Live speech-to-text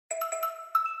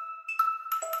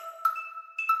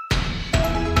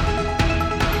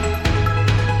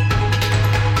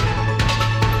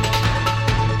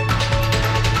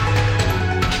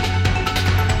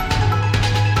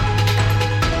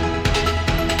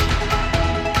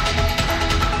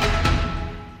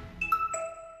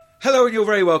and you're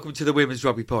very welcome to the Women's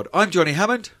Rugby Pod. I'm Johnny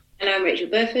Hammond. And I'm Rachel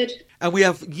Burford. And we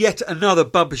have yet another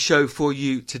bumper show for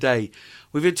you today.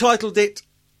 We've entitled it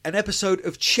an episode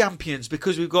of Champions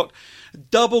because we've got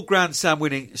double Grand Slam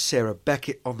winning Sarah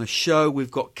Beckett on the show. We've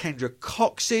got Kendra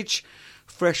Coxage,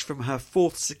 fresh from her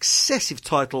fourth successive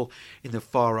title in the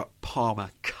Farah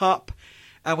Palmer Cup.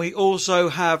 And we also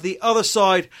have the other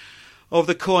side of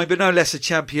the coin, but no less a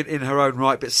champion in her own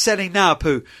right. But Seni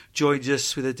Naoupu joins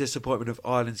us with the disappointment of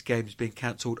Ireland's games being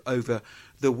cancelled over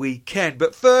the weekend.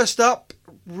 But first up,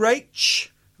 Rachel.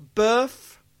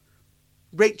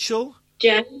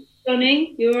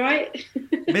 Johnny, you all right?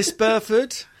 Miss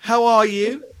Burford, how are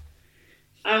you?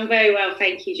 I'm very well,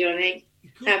 thank you, Johnny.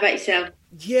 How about yourself?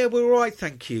 Yeah, we're all right,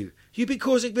 thank you. You've been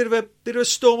causing a bit of a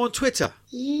storm on Twitter.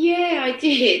 Yeah, I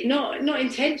did. Not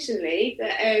intentionally,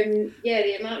 but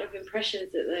the amount of impressions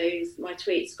that my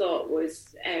tweets got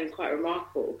was quite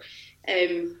remarkable.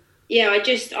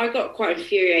 I got quite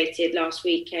infuriated last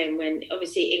weekend when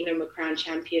obviously England were crowned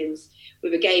champions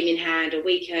with a game in hand a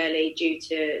week early due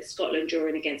to Scotland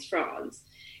drawing against France.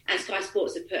 And Sky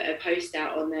Sports had put a post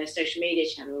out on their social media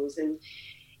channels, and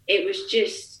it was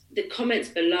just, the comments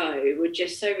below were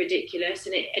just so ridiculous,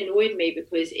 and it annoyed me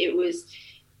because it was,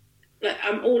 like,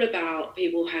 I'm all about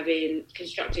people having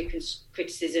constructive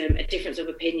criticism, a difference of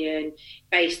opinion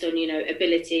based on,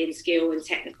 ability and skill and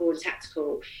technical and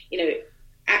tactical,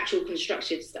 actual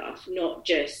constructive stuff, not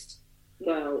just,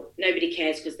 well, nobody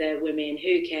cares because they're women,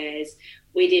 who cares?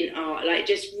 We didn't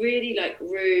just really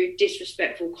rude,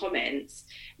 disrespectful comments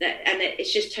and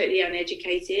it's just totally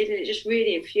uneducated, and it just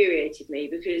really infuriated me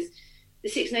because the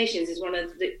Six Nations is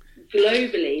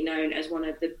globally known as one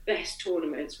of the best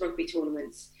rugby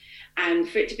tournaments, and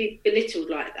for it to be belittled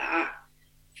like that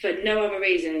for no other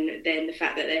reason than the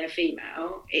fact that they're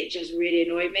female, it just really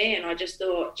annoyed me. And I just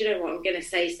thought, do you know what, I'm going to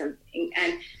say something.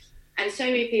 And so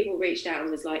many people reached out and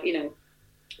was like,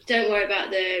 don't worry about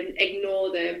them,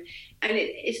 ignore them. And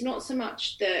it's not so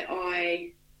much that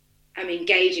I am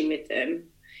engaging with them,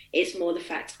 it's more the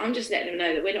fact I'm just letting them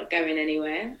know that we're not going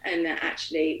anywhere and that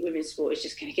actually women's sport is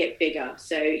just going to get bigger.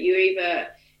 So you either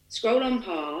scroll on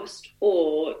past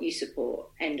or you support,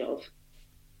 end of.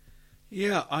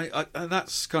 Yeah, I and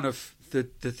that's kind of the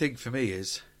thing for me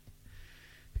is,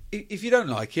 if you don't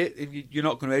like it, you're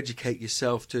not going to educate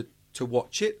yourself to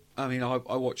watch it. I mean, I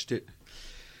watched it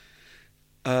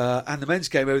and the men's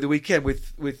game over the weekend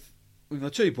with my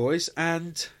two boys,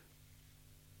 and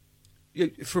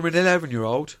from an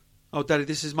 11-year-old, oh, Daddy,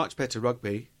 this is much better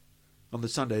rugby on the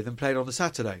Sunday than played on the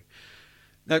Saturday.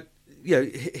 Now,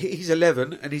 he's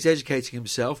 11 and he's educating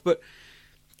himself, but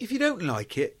if you don't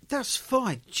like it, that's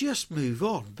fine. Just move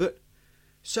on. But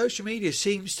social media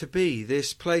seems to be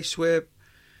this place where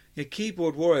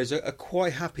keyboard warriors are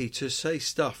quite happy to say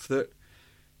stuff that,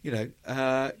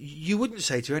 you wouldn't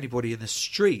say to anybody in the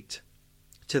street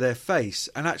to their face.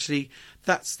 And actually,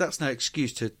 that's no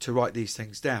excuse to write these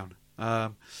things down.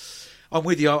 I'm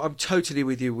with you. I'm totally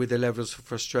with you with the levels of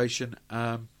frustration.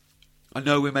 I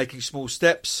know we're making small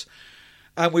steps,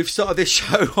 and we've started this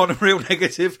show on a real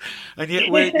negative, and yet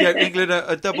England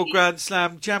are double Grand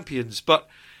Slam champions. But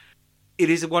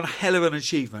it is one hell of an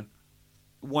achievement.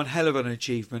 One hell of an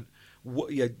achievement,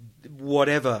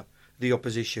 whatever the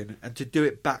opposition, and to do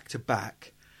it back to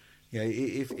back.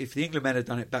 If the England men had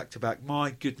done it back to back, my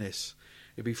goodness,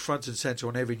 it'd be front and centre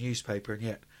on every newspaper, and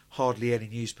yet hardly any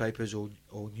newspapers or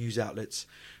news outlets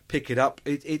pick it up.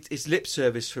 It's lip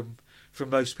service from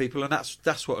most people, and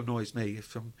that's what annoys me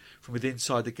from within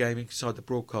inside the game, inside the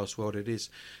broadcast world. It's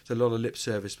a lot of lip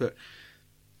service. But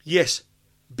yes,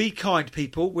 be kind,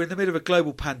 people. We're in the middle of a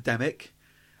global pandemic.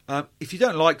 If you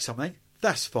don't like something,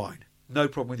 that's fine. No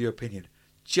problem with your opinion.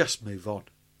 Just move on,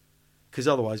 because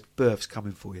otherwise, birth's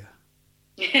coming for you.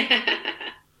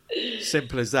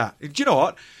 Simple as that. And do you know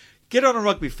what? Get on a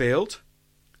rugby field.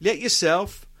 Let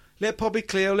yourself, let Poppy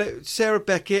Cleo, let Sarah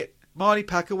Beckett, Marley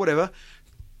Packer, whatever,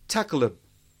 tackle them.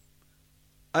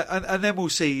 And then we'll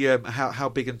see how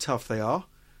big and tough they are.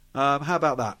 How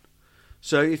about that?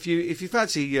 So if you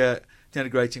fancy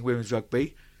denigrating women's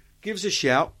rugby, give us a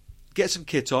shout, get some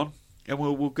kit on, and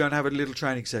we'll go and have a little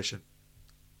training session.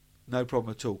 No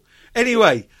problem at all.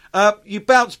 Anyway, you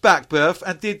bounced back, Berth,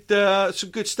 and did some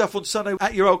good stuff on Sunday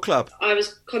at your old club. I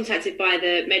was contacted by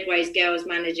the Medways girls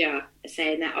manager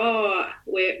saying that,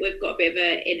 we've got a bit of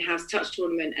an in-house touch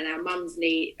tournament and our mums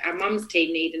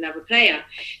team need another player.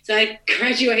 So I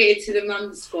graduated to the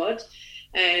mums squad.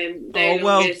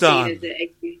 Well done.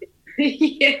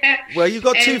 Yeah. Well, you've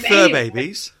got two fur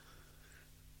babies.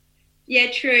 Yeah,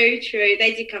 true.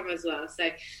 They did come as well. So,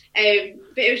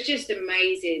 but it was just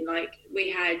amazing. Like, we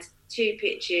had 2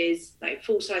 pitches, like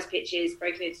full-size pitches,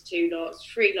 broken into 2 lots,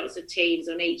 3 lots of teams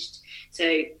on each.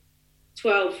 So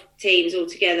 12 teams all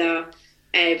together,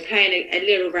 playing a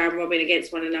little round robin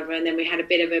against one another. And then we had a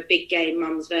bit of a big game,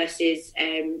 mums versus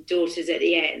daughters at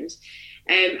the end.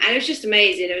 And it was just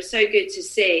amazing. It was so good to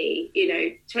see,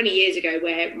 20 years ago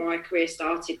where my career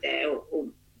started there, or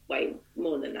way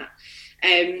more than that.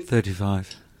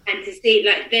 35. And to see,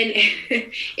 then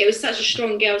it was such a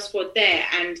strong girl squad there.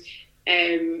 And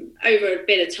over a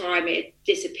bit of time, it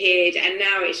disappeared. And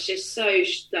now it's just so,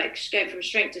 going from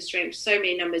strength to strength, so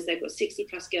many numbers. They've got 60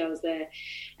 plus girls there.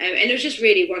 And it was just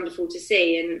really wonderful to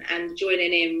see. And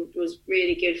joining in was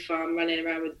really good fun, running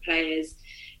around with the players.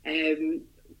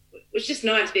 It was just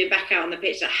nice being back out on the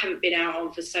pitch that I haven't been out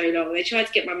on for so long. They tried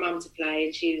to get my mum to play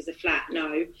and she was a flat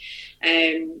no,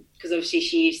 because obviously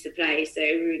she used to play, so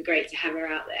it would have been great to have her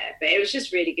out there. But it was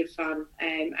just really good fun,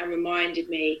 and reminded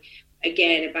me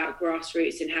again about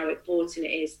grassroots and how important it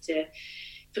is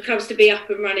for clubs to be up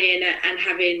and running and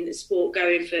having the sport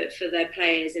going for their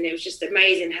players. And it was just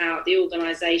amazing how the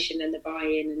organisation and the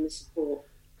buy-in and the support.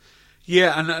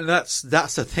 Yeah, and that's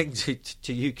the thing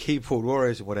to you keyboard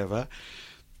warriors or whatever.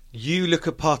 You look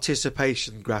at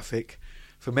participation graphic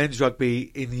for men's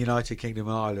rugby in the United Kingdom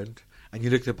and Ireland, and you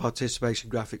look at the participation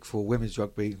graphic for women's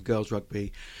rugby and girls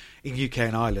rugby in UK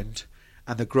and Ireland,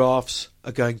 and the graphs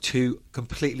are going two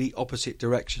completely opposite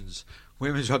directions.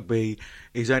 Women's rugby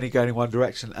is only going in one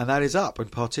direction, and that is up,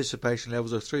 and participation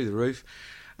levels are through the roof.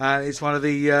 And it's one of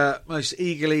the most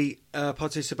eagerly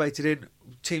participated in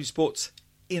team sports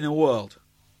in the world.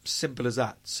 Simple as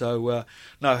that. So,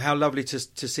 no, how lovely to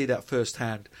see that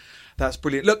firsthand. That's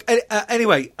brilliant. Look,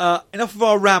 anyway, enough of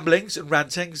our ramblings and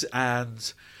rantings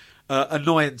and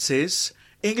annoyances.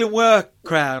 England were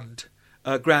crowned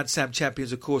Grand Slam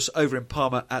champions, of course, over in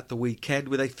Parma at the weekend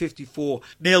with a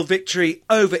 54-0 victory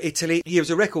over Italy. It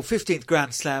was a record 15th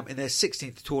Grand Slam in their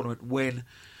 16th tournament win.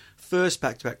 First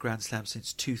back-to-back Grand Slam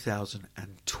since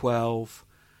 2012.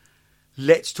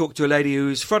 Let's talk to a lady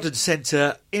who's front and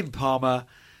centre in Parma,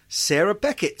 Sarah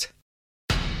Beckett.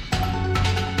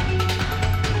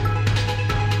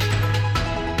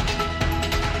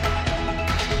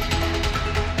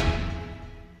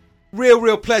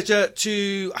 Real pleasure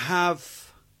to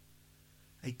have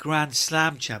a Grand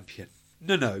Slam champion.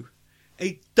 No,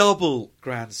 a double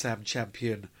Grand Slam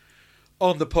champion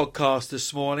on the podcast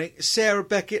this morning. Sarah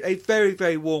Beckett, a very,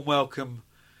 very warm welcome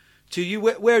to you.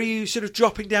 Where are you sort of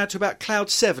dropping down to about cloud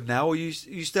 7 now, or are you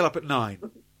still up at 9?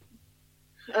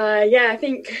 Yeah, I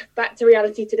think back to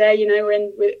reality today. We're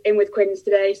in with Quins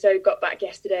today, so got back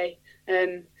yesterday.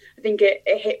 I think it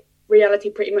hit reality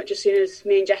pretty much as soon as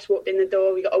me and Jess walked in the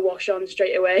door. We got a wash on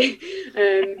straight away.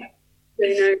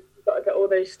 So, got to get all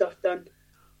those stuff done.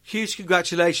 Huge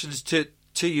congratulations to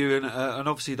you and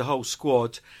obviously the whole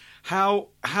squad. How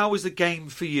was the game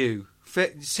for you?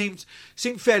 Seemed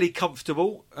fairly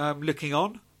comfortable looking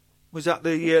on. Was that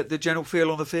the general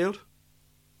feel on the field?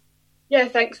 Yeah,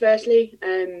 thanks firstly.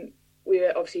 We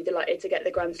were obviously delighted to get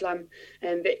the Grand Slam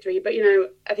victory. But,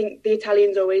 I think the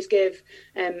Italians always give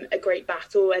a great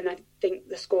battle, and I think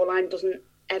the scoreline doesn't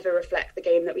ever reflect the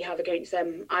game that we have against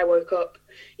them. I woke up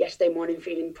yesterday morning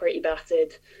feeling pretty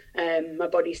battered. My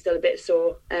body's still a bit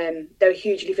sore. They were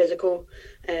hugely physical.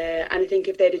 And I think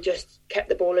if they'd have just kept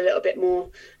the ball a little bit more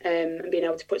and been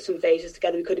able to put some phases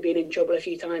together, we could have been in trouble a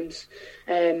few times.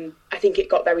 I think it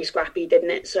got very scrappy,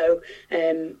 didn't it? So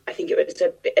I think it was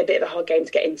a bit of a hard game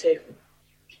to get into.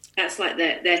 That's like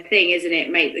their thing, isn't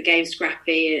it? Make the game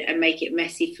scrappy and make it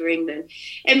messy for England.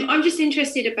 I'm just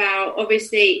interested about,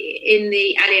 obviously, in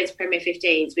the Allianz Premier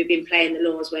 15s, we've been playing the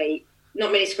laws where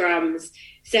not many scrums,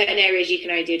 certain areas you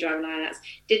can only do driving lineouts.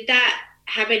 Did that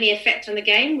have any effect on the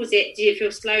game? Did it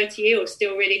feel slower to you, or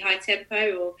still really high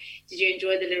tempo, or did you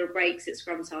enjoy the little breaks at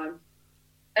scrum time?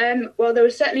 Well, there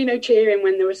was certainly no cheering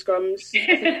when there were scrums.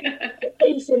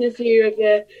 Pace in a few of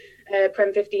the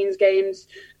Prem 15s games.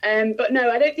 But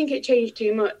no, I don't think it changed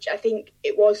too much. I think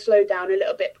it was slowed down a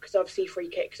little bit because obviously free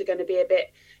kicks are going to be a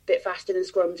bit faster than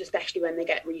scrums, especially when they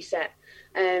get reset.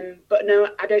 But no,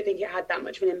 I don't think it had that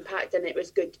much of an impact, and it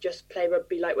was good to just play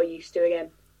rugby like we're used to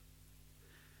again.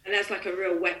 And that's like a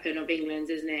real weapon of England's,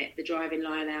 isn't it? The driving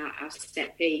line out, our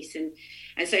set piece. And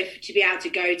so to be able to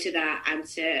go to that and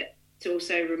to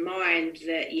also remind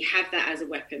that you have that as a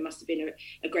weapon must have been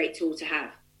a great tool to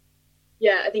have.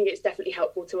 Yeah, I think it's definitely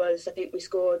helpful to us. I think we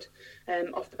scored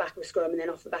off the back of a scrum and then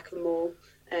off the back of a maul.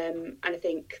 And I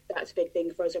think that's a big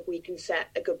thing for us if we can set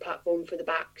a good platform for the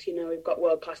backs. We've got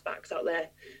world-class backs out there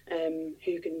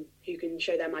who can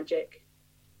show their magic.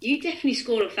 You definitely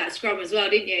scored off that scrum as well,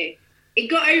 didn't you? It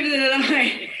got over the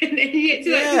line and then you get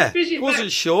to it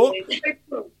wasn't short.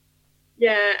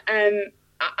 Yeah,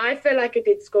 I feel like I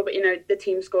did score, but the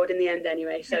team scored in the end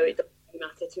anyway, so it doesn't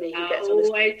matter to me who gets on the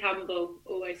score.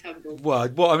 Always humble.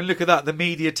 Well, I mean, look at that, the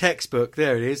media textbook.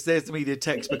 There it is. There's the media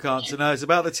textbook answer. No, it's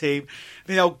about the team.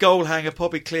 The old goal hanger,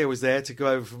 Poppy Clear, was there to go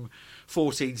over from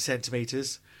 14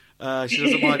 centimetres.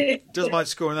 She doesn't mind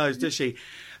scoring those, does she?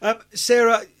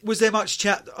 Sarah, was there much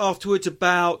chat afterwards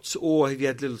about, or have you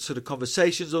had little sort of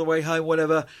conversations on the way home,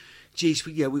 whatever? Geez,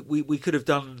 we could have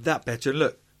done that better. And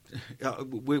look,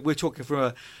 we're talking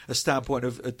from a standpoint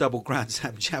of a double Grand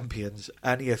Slam champions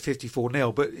and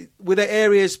 54-0. But were there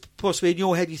areas possibly in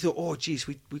your head you thought, oh, geez,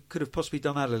 we could have possibly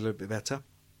done that a little bit better?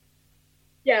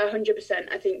 Yeah, 100%.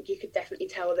 I think you could definitely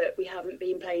tell that we haven't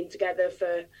been playing together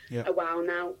for a while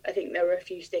now. I think there were a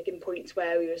few sticking points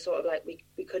where we were sort of like,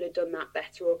 we could have done that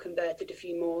better or converted a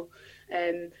few more.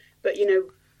 But,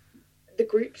 the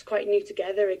group's quite new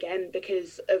together again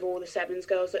because of all the Sevens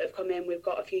girls that have come in. We've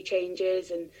got a few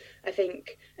changes, and I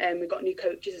think we've got new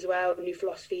coaches as well, new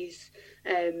philosophies.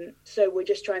 So we're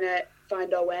just trying to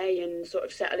find our way and sort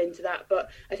of settle into that. But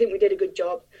I think we did a good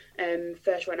job.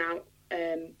 First run out,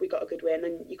 we got a good win,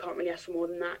 and you can't really ask for more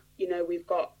than that. We've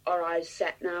got our eyes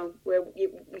set now. We're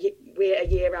a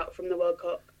year out from the World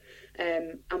Cup,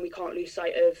 and we can't lose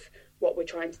sight of what we're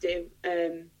trying to do.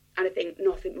 And I think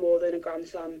nothing more than a Grand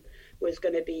Slam was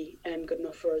going to be good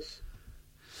enough for us.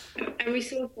 And we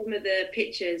saw some of the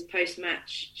pictures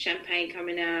post-match, champagne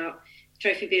coming out,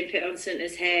 trophy being put on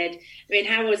Sunter's head. I mean,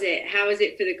 how was it? How was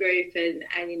it for the group? And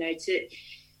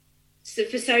so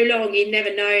for so long, you'd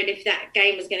never known if that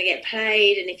game was going to get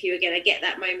played and if you were going to get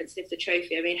that moment to lift the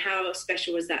trophy. I mean, how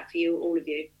special was that for you, all of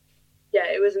you? Yeah,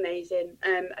 it was amazing.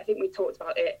 I think we talked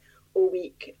about it all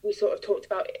week. We sort of talked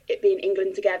about it being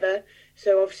England together.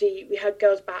 So obviously we had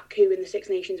girls back who in the Six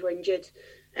Nations were injured,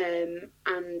 and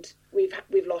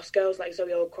we've lost girls like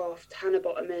Zoe Oldcroft, Hannah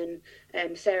Bottoman,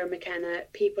 Sarah McKenna,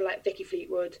 people like Vicky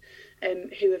Fleetwood,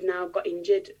 who have now got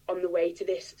injured on the way to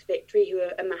this victory, who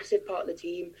are a massive part of the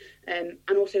team, and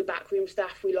also backroom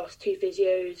staff. We lost 2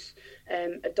 physios,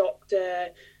 a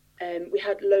doctor. We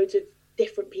had loads of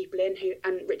different people in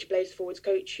and Richard Blaze, forwards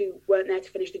coach, who weren't there to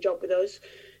finish the job with us.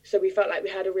 So we felt like we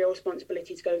had a real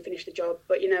responsibility to go and finish the job.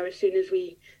 But, as soon as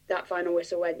that final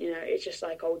whistle went, it's just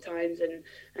like old times and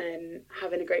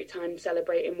having a great time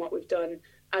celebrating what we've done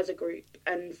as a group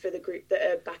and for the group that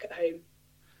are back at home.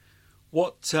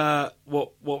 What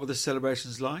were the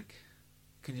celebrations like?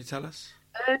 Can you tell us?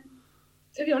 To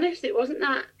be honest, it wasn't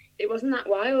that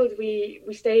wild. We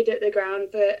stayed at the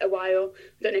ground for a while.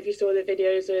 I don't know if you saw the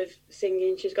videos of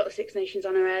singing She's Got the Six Nations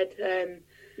on her head.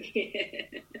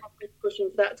 Pushing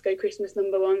for that to go Christmas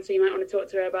 #1, so you might want to talk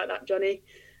to her about that, Johnny.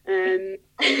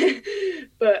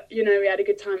 But we had a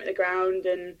good time at the ground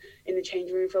and in the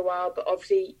changing room for a while. But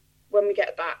obviously when we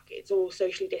get back, it's all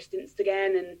socially distanced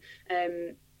again,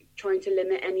 and trying to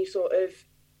limit any sort of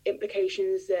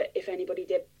implications that if anybody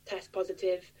did test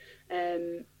positive,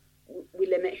 we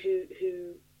limit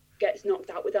who gets knocked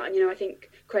out with that. And I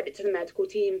think credit to the medical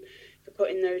team for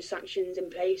putting those sanctions in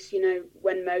place.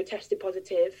 When Mo tested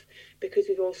positive, because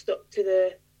we've all stuck to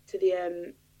the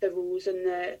rules and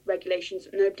the regulations,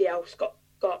 nobody else got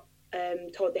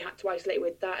told they had to isolate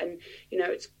with that. And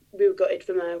we were gutted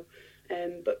for Mo,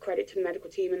 but credit to the medical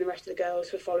team and the rest of the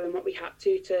girls for following what we had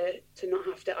to not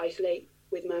have to isolate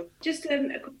with Mo. Just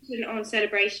a question on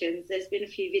celebrations. There's been a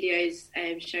few videos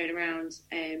shown around.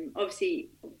 Obviously,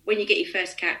 when you get your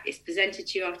first cap, it's presented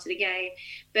to you after the game.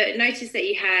 But notice that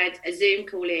you had a Zoom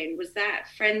call in. Was that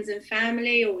friends and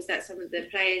family, or was that some of the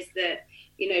players that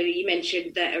you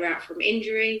mentioned that are out from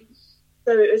injury?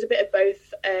 So it was a bit of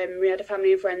both. We had a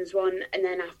family and friends one, and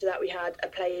then after that we had a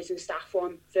players and staff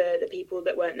one for the people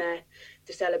that weren't there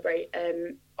to celebrate.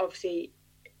 Obviously,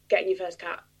 getting your first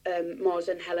cap. Moz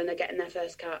and Helen are getting their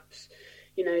first caps.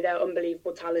 They're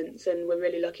unbelievable talents, and we're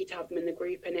really lucky to have them in the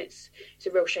group. And it's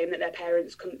a real shame that their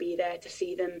parents couldn't be there to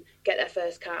see them get their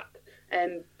first cap.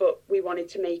 But we wanted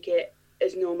to make it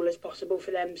as normal as possible for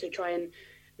them, so try and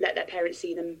let their parents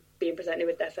see them being presented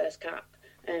with their first cap.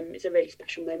 It's a really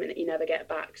special moment that you never get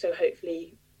back. So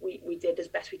hopefully we did as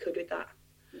best we could with that.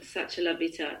 Such a lovely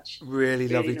touch. Really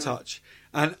lovely touch.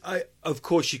 And of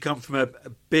course, you come from a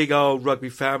big old rugby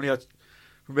family. I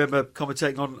remember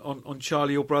commentating on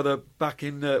Charlie, your brother, back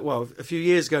in, a few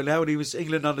years ago now when he was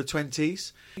England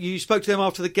under-20s. You spoke to them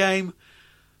after the game.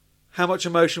 How much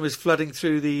emotion was flooding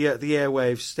through the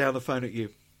airwaves down the phone at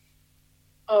you?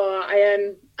 Oh,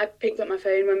 I picked up my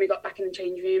phone when we got back in the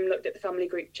change room, looked at the family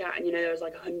group chat, and there was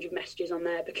like 100 messages on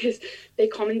there because they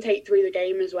commentate through the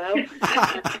game as well.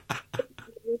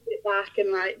 Sit back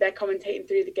and they're commentating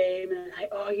through the game and like,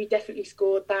 oh, you definitely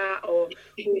scored that, or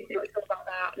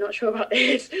not not sure about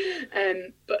this.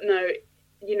 But no,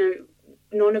 you know,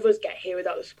 none of us get here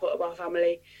without the support of our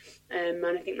family. And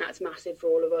I think that's massive for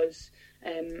all of us.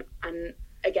 And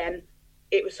again,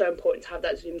 it was so important to have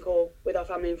that Zoom call with our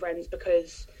family and friends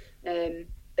because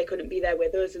they couldn't be there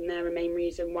with us, and they're a main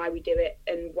reason why we do it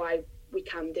and why we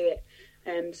can do it.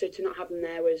 So to not have them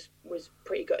there was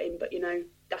pretty gutting, but you know,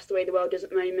 that's the way the world is at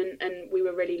the moment, and we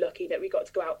were really lucky that we got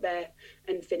to go out there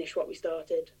and finish what we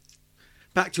started.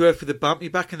 Back to earth with the bump.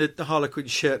 You're back in the Harlequin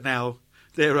shirt now,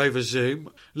 there over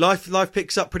Zoom. Life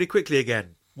picks up pretty quickly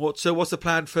again. What's the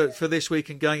plan for this week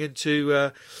and going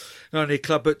into not only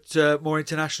club but more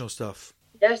international stuff?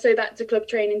 Yeah, so back to club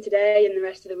training today and the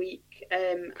rest of the week.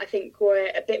 I think we're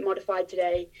a bit modified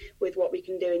today with what we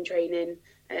can do in training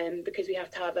because we have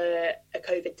to have a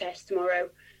COVID test tomorrow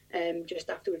just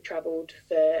after we've travelled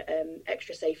for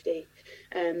extra safety.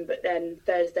 But then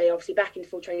Thursday, obviously back into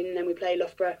full training, and then we play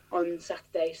Loughborough on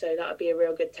Saturday, so that'll be a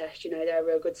real good test. You know, they're a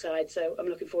real good side, so I'm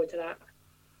looking forward to that.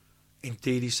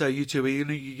 Indeed, so you two are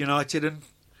united, and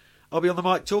I'll be on the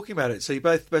mic talking about it. So you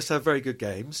both have very good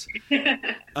games.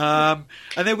 And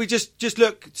then we just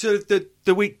look to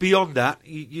the week beyond that.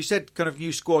 You said kind of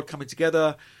new squad coming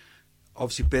together.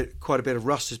 Obviously, quite a bit of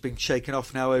rust has been shaken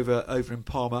off now over in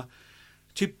Parma.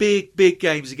 Two big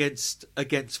games against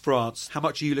France. How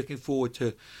much are you looking forward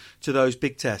to those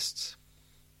big tests?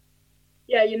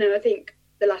 Yeah, you know, I think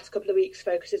the last couple of weeks'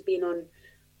 focus has been on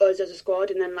us as a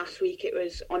squad, and then last week it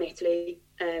was on Italy.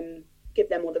 Give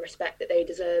them all the respect that they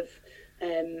deserve,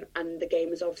 and the game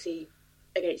was obviously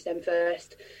against them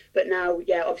first. But now,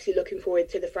 yeah, obviously looking forward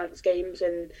to the France games,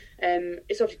 and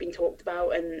it's obviously been talked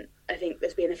about, and I think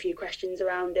there's been a few questions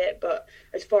around it. But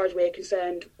as far as we're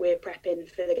concerned, we're prepping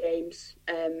for the games.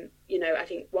 You know, I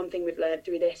think one thing we've learned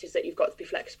through this is that you've got to be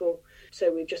flexible.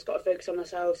 So we've just got to focus on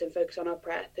ourselves and focus on our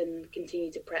prep and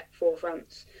continue to prep for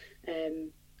France.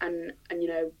 And you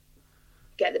know,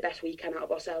 get the best we can out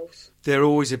of ourselves. They're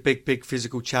always a big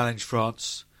physical challenge,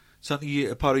 France. Something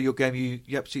a part of your game you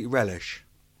absolutely relish.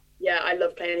 Yeah, I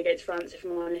love playing against France, if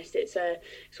I'm honest. It's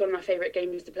one of my favourite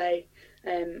games to play.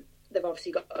 They've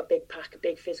obviously got a big pack, a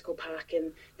big physical pack,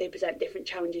 and they present different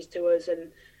challenges to us.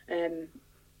 And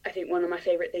I think one of my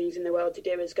favourite things in the world to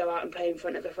do is go out and play in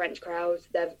front of a French crowd.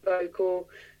 They're vocal.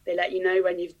 They let you know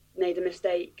when you've made a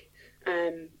mistake.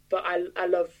 But I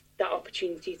love that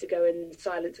opportunity to go and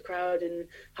silence a crowd and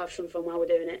have some fun while we're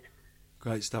doing it.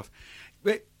 Great stuff.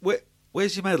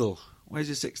 Where's your medal? Where's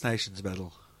your Six Nations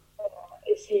medal?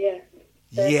 It's here.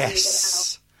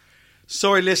 Yes.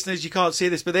 Sorry, listeners, you can't see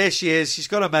this, but there she is. She's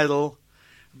got a medal.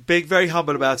 Big, very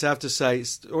humble about it, I have to say.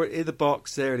 It's in the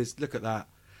box. There it is. Look at that.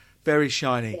 Very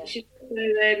shiny. Yeah. So,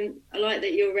 I like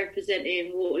that you're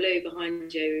representing Waterloo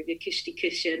behind you with your cushy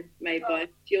cushion made by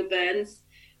Jill Burns.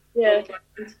 Yeah.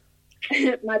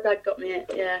 My dad got me it,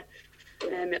 yeah.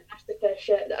 That's the first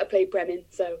shirt that I played Prem in,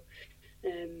 so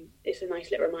it's a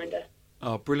nice little reminder.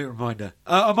 Oh, brilliant reminder.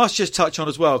 I must just touch on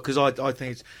as well, because I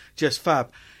think it's just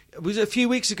fab. It was a few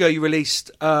weeks ago you released,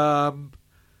 you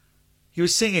were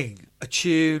singing a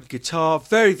tune, guitar,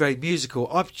 very, very musical.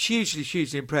 I'm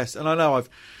hugely impressed. And I know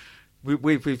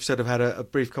we've sort of had a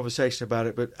brief conversation about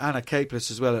it, but Anna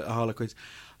Capeless as well at Harlequins.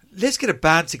 Let's get a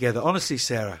band together, honestly,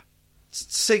 Sarah.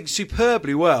 Sing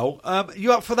superbly well.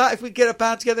 You up for that? If we get a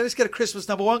band together, let's get a Christmas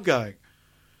 #1 going.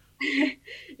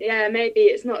 Yeah, maybe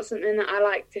it's not something that I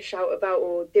like to shout about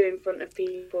or do in front of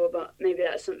people, but maybe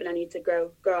that's something I need to grow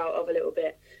out of a little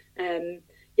bit.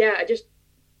 Yeah, I just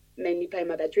mainly play in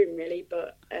my bedroom, really,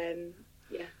 but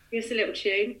yeah. Just a little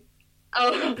tune.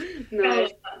 Oh, no.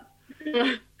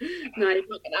 No, you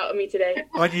can't get out of me today.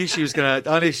 I knew she was going to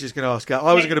ask that.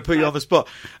 I wasn't going to put you on the spot.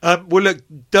 Well, look,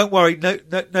 don't worry.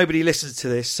 Nobody listens to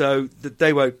this, so that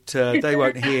they won't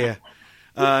hear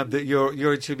that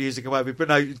you're into music and whatever. But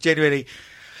no, genuinely,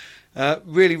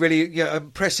 really,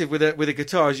 impressive with a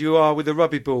guitar as you are with a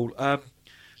rugby ball.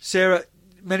 Sarah,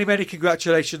 many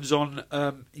congratulations on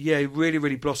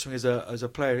really blossoming as a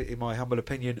player, in my humble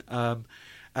opinion.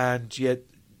 And yeah,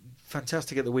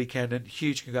 fantastic at the weekend, and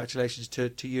huge congratulations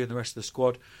to you and the rest of the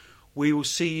squad. We will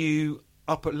see you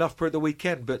up at Loughborough at the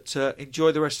weekend, but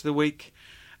enjoy the rest of the week.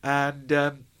 And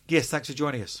yes, thanks for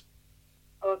joining us.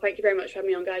 Oh, thank you very much for having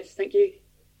me on, guys. Thank you.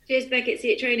 Cheers, Beckett. See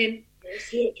you at training.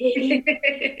 See you at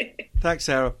training. Thanks,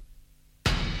 Sarah.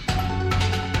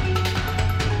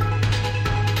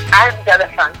 I'm Della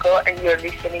Franco, and you're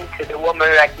listening to the Woman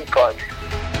Rugby Pod.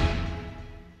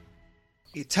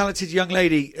 Talented young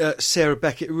lady, Sarah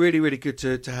Beckett. Really good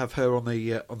to have her on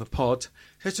the pod. She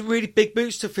had some really big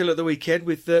boots to fill at the weekend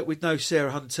with no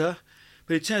Sarah Hunter,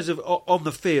 but in terms of on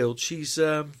the field, she's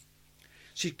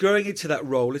she's growing into that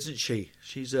role, isn't she?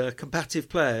 She's a combative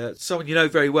player, someone you know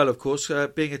very well, of course,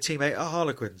 being a teammate at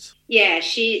Harlequins. Yeah,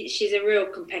 she's a real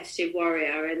competitive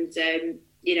warrior, and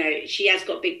she has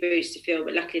got big boots to fill.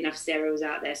 But luckily enough, Sarah was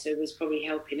out there, so it was probably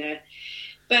helping her.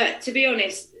 But to be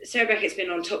honest, Sarah Beckett's been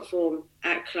on top form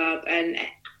at club, and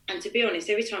to be honest,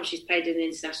 every time she's played in an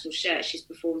international shirt, she's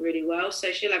performed really well.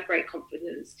 So she'll have great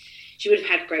confidence. She would have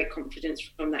had great confidence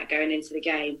from that going into the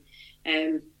game.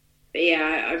 But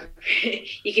yeah,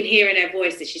 you can hear in her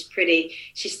voice that she's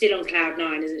still on cloud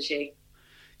nine, isn't she?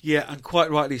 Yeah, and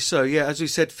quite rightly so. Yeah, as we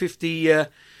said, 54-0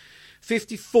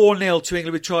 to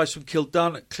England with tries from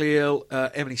Kildun, Cleo,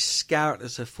 Emily Scarrett,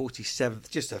 that's her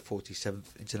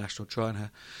 47th international try in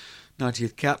her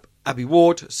 90th cap. Abby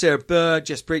Ward, Sarah Bird,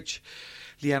 Jess Breach,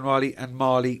 Leanne Riley and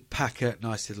Marley Packer.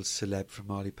 Nice little celeb from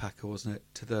Marley Packer, wasn't it?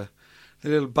 To the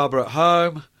little bubba at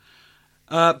home.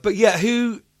 But yeah,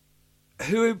 who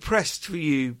impressed for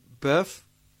you, Berth?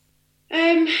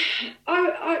 I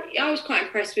was quite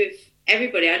impressed with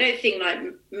everybody. I don't think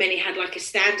many had a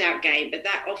standout game, but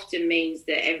that often means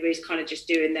that everybody's kind of just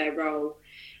doing their role.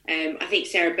 I think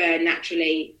Sarah Bird,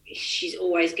 naturally, she's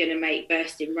always going to make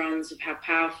bursting runs of how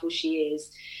powerful she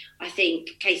is. I think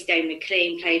Casey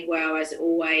Dane-McLean played well, as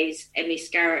always. Emily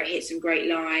Scarrett hit some great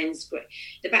lines. But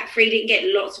the back three didn't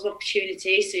get lots of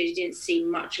opportunities, so you didn't see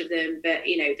much of them. But,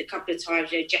 the couple of times,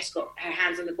 Jess got her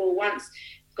hands on the ball once,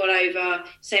 got over.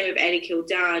 Same with Ellie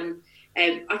Kildun.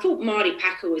 I thought Marley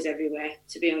Packer was everywhere,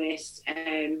 to be honest.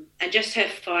 And just her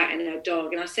fight and her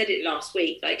dog. And I said it last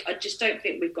week, I just don't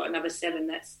think we've got another 7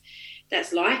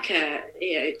 that's like her.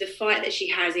 The fight that she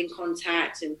has in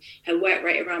contact and her work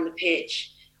rate around the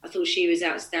pitch, I thought she was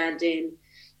outstanding.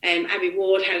 Abby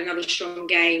Ward had another strong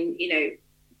game,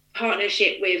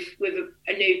 partnership with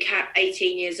a new cap,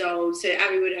 18 years old. So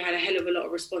Abby would have had a hell of a lot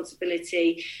of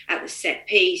responsibility at the set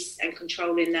piece and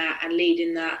controlling that and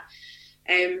leading that.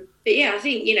 But yeah, I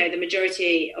think, the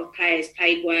majority of players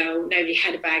played well. Nobody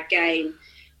had a bad game.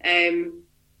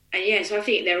 And yeah, so I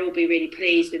think they'll all be really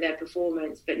pleased with their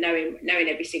performance, but knowing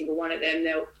every single one of them,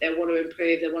 they'll want to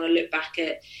improve. They'll want to look back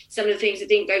at some of the things that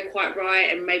didn't go quite right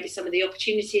and maybe some of the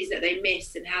opportunities that they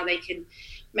missed and how they can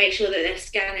make sure that they're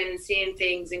scanning and seeing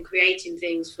things and creating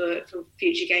things for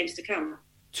future games to come.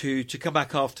 To come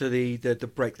back after the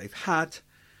break they've had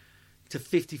to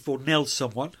 54-0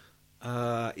 someone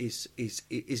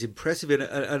is impressive,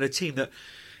 and a team that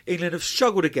England have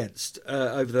struggled against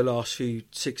over the last few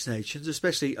Six Nations,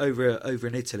 especially over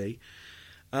in Italy,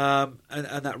 and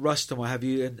that rust and what have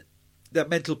you, and that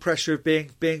mental pressure of being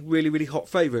really, really hot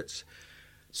favourites.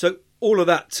 So all of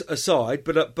that aside,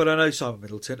 but I know Simon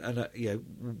Middleton, and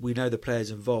we know the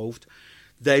players involved.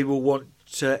 They will want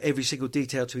every single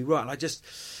detail to be right. And I just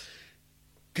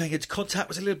going into contact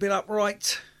was a little bit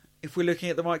upright. If we're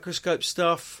looking at the microscope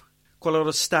stuff, quite a lot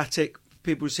of static,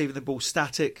 people receiving the ball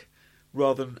static,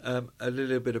 rather than a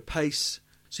little bit of pace.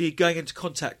 So going into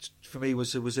contact for me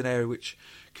was an area which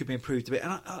could be improved a bit.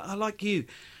 And I like you.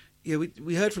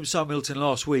 We heard from Simon Middleton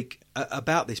last week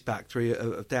about this back three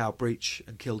of Dow, Breach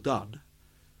and Kildun.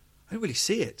 I don't really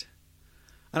see it.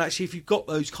 And actually, if you've got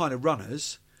those kind of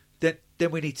runners, then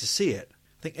we need to see it.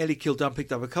 I think Ellie Kildun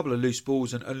picked up a couple of loose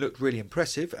balls and looked really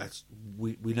impressive, as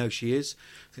we know she is.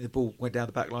 I think the ball went down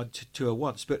the back line to her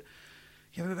once. But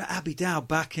remember Abby Dow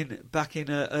back in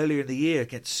earlier in the year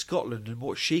against Scotland and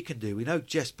what she can do. We know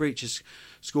Jess Breach has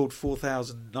scored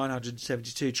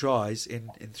 4,972 tries in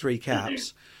 3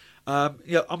 caps.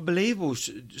 Unbelievable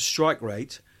strike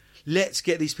rate. Let's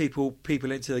get these people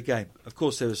into the game. Of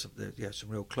course, there was some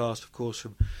real class, of course,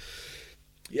 from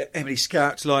Emily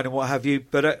Scarrett's line and what have you.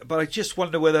 But I just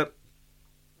wonder whether.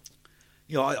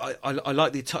 I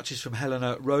like the touches from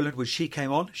Helena Rowland when she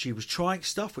came on. She was trying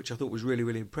stuff, which I thought was really,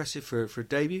 really impressive for a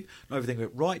debut. Not everything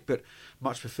went right, but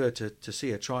much preferred to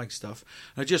see her trying stuff.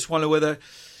 And I just wonder whether,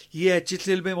 just a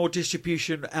little bit more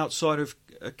distribution outside of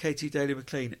Katie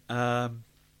Daly-McLean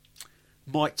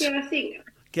might I think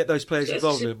get those players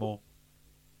involved a little more.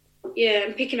 Yeah,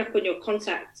 and picking up on your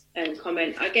contact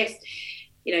comment, I guess,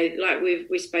 like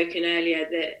we've spoken earlier,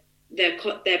 that their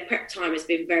prep time has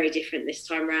been very different this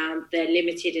time round. They're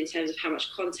limited in terms of how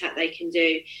much contact they can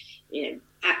do,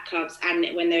 at clubs and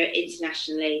when they're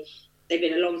internationally. They've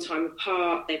been a long time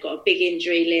apart. They've got a big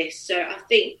injury list. So I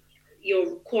think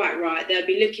you're quite right. They'll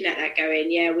be looking at that going,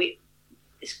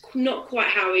 it's not quite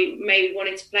how we maybe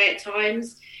wanted to play at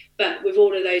times. But with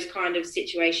all of those kind of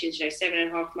situations,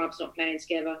 7.5 months not playing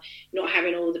together, not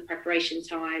having all the preparation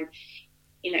time,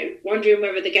 wondering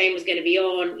whether the game was going to be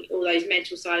on, all those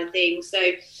mental side of things. So,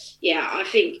 I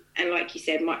think, and like you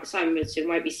said, Simon Middleton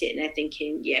might be sitting there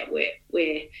thinking,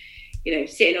 we're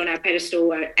sitting on our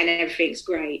pedestal and everything's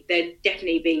great. They'd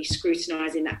definitely be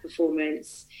scrutinising that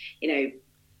performance.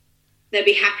 They'll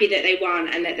be happy that they won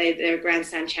and that they're Grand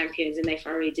Slam champions and they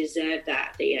thoroughly deserve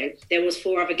that. There was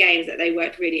 4 other games that they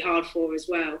worked really hard for as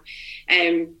well.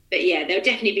 But yeah, they'll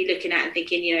definitely be looking at and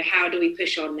thinking, how do we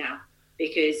push on now?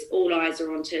 Because all eyes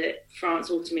are onto France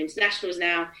Autumn Internationals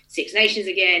now, Six Nations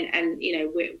again, and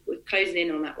we're closing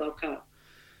in on that World Cup.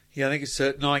 Yeah, I think it's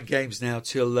 9 games now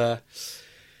till the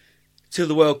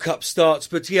World Cup starts.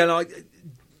 But yeah, I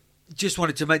just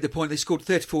wanted to make the point: they scored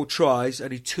 34 tries,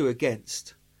 only 2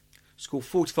 against. Scored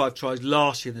 45 tries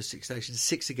last year in the Six Nations,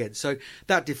 6 against. So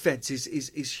that defence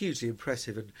is hugely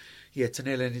impressive. And yeah, to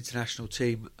nil an international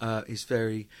team is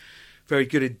very, very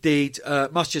good indeed.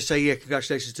 Must just say,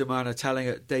 congratulations to Mana Talling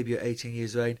at debut at 18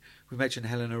 years of age. We mentioned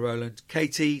Helena Rowland.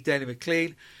 Katie, Daly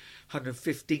McLean,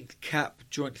 115th cap,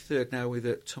 joint third now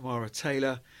with Tamara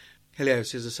Taylor.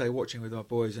 Helios, as I say, watching with my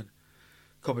boys, and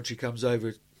commentary comes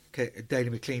over. Daly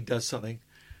McLean does something,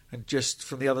 and just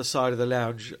from the other side of the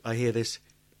lounge, I hear this,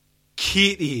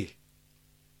 Kitty,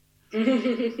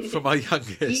 from my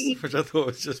youngest, which I thought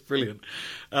was just brilliant.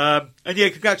 And yeah,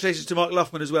 congratulations to Mark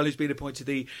Luffman as well, who's been appointed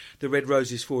the Red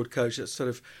Roses forward coach. That's sort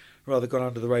of rather gone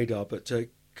under the radar, but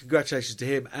congratulations to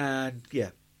him. And yeah,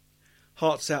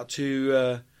 hearts out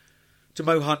to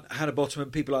Mo Hunt, Hannah Bottom,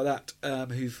 and people like that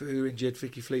who are injured.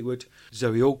 Vicky Fleetwood,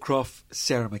 Zoe Allcroft,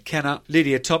 Sarah McKenna,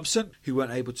 Lydia Thompson, who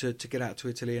weren't able to get out to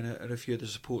Italy, and a few of the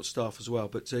support staff as well.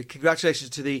 But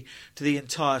congratulations to the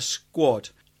entire squad.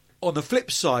 On the flip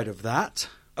side of that,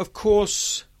 of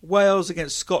course, Wales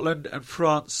against Scotland and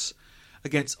France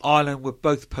against Ireland were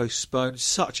both postponed.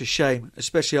 Such a shame,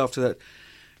 especially after that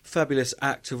fabulous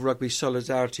act of rugby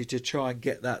solidarity to try and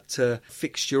get that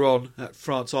fixture on at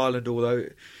France-Ireland, although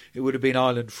it would have been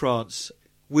Ireland-France.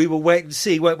 We will wait and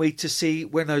see, won't we, to see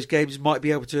when those games might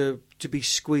be able to be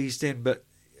squeezed in, but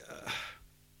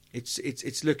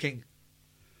it's looking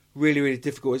really, really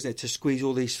difficult, isn't it, to squeeze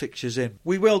all these fixtures in.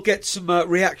 We will get some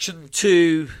reaction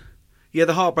to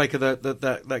the heartbreak of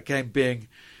that game being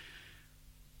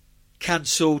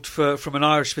cancelled from an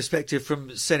Irish perspective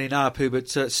from Sene Naoupu,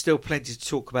 but still plenty to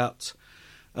talk about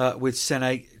with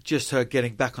Sene. Just her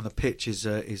getting back on the pitch is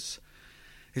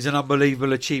an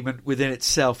unbelievable achievement within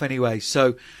itself anyway.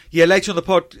 So yeah, later on the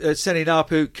pod, Sene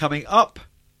Naoupu coming up.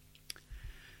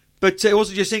 But it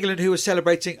wasn't just England who was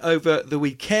celebrating over the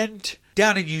weekend.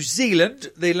 Down in New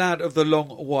Zealand, the land of the long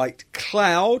white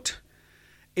cloud,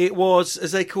 it was,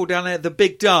 as they call down there, the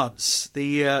big dance,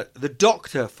 the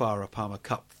Dr. Farah Palmer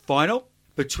Cup final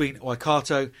between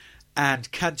Waikato and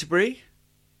Canterbury.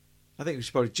 I think we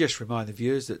should probably just remind the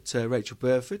viewers that Rachel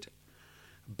Burford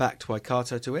backed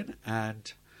Waikato to win,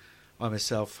 and I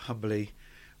myself humbly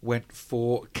went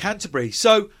for Canterbury.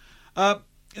 So that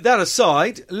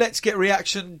aside, let's get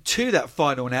reaction to that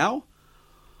final now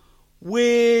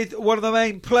with one of the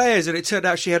main players, and it turned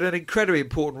out she had an incredibly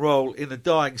important role in the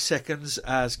dying seconds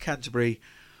as Canterbury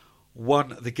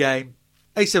won the game.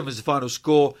 8-7 was the final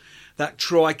score. That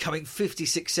try coming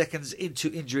 56 seconds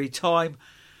into injury time.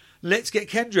 Let's get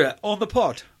Kendra on the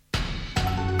pod.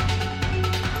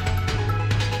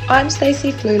 I'm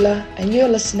Stacey Flula, and you're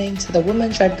listening to the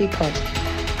Women's Rugby Pod.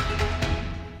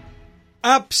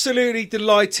 Absolutely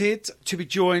delighted to be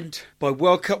joined by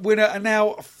World Cup winner and now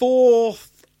 4th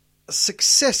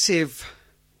successive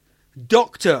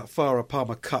Dr. Farah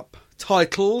Palmer Cup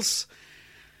titles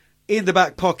in the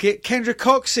back pocket, Kendra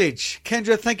Coxidge.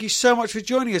 Kendra, thank you so much for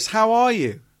joining us. How are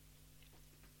you?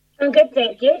 I'm good,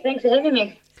 thank you. Thanks for having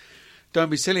me. Don't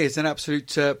be silly. It's an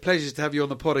absolute pleasure to have you on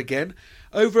the pod again.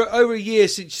 Over a year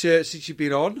since you've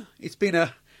been on. It's been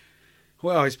a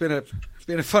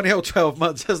funny old 12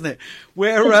 months, hasn't it?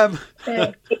 Where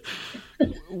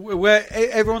where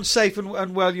everyone's safe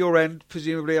and well your end,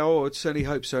 presumably. Oh, I'd certainly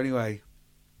hope so. Anyway.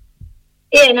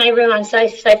 Yeah, no, everyone's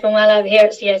safe and well over here.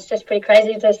 It's just pretty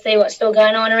crazy to see what's still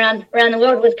going on around the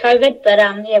world with COVID. But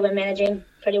we're managing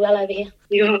pretty well over here.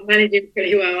 You are managing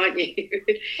pretty well, aren't you?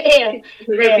 Yeah.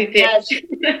 Rugby pitch.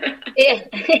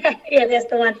 Yeah, that's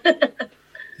the one.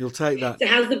 You'll take that. So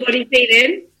how's the body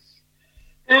feeling?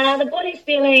 The body's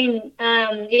feeling,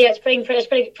 it's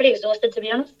pretty exhausted, to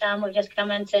be honest. We've just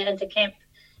come into camp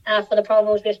for the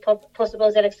Probables Best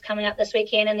Possibles that is coming up this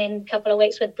weekend, and then a couple of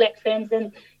weeks with Black Ferns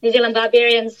and New Zealand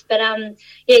Barbarians. But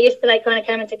yesterday kind of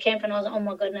came into camp and I was like, oh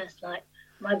my goodness, like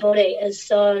my body is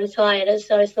so tired, it's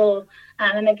so sore.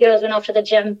 And the girls went off to the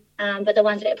gym, but the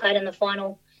ones that played in the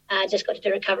final just got to do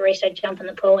recovery, so jump in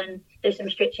the pool and do some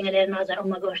stretching and that. And I was like, oh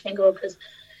my gosh, thank God, because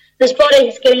this body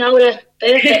is getting older.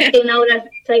 It's getting older. It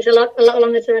takes a lot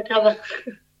longer to recover.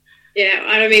 Yeah,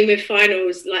 I mean, with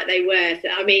finals like they were,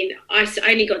 I mean, I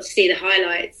only got to see the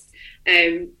highlights.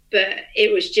 But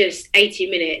it was just 80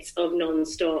 minutes of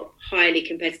non-stop, highly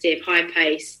competitive, high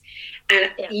pace.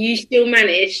 And you still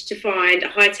managed to find a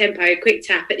high tempo, quick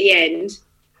tap at the end,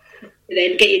 and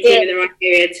then get your team in the right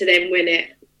area to then win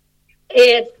it.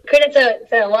 Yeah, credit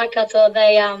to Waikato.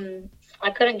 They I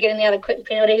couldn't get any other quick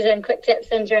penalties and quick taps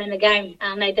in during the game.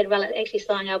 They did well at actually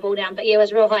slowing our ball down. But yeah, it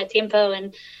was real high tempo,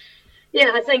 and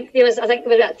I think there was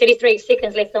about 33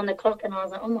 seconds left on the clock, and I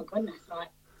was like, oh my goodness, I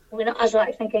was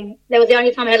like thinking that was the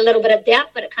only time I had a little bit of doubt,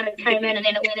 but it kind of came in and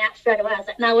then it went out straight away. I was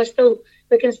like, no,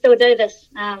 we can still do this.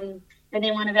 And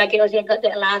then one of our girls got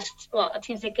that last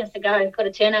 10 seconds to go, got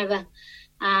a turnover.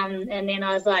 And then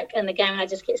I was like in the game, and I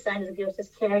just kept saying to the girls,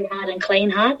 just carry hard and clean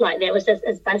hard. Like that was just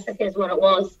as basic as what it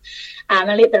was. And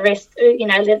let the rest,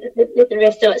 let the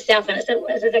rest do itself. And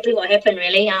it's exactly what happened,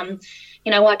 really.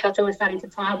 Waikato was starting to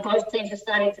tire. Both teams were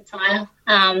starting to tire.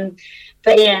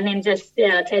 But yeah, and then just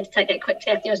to take that quick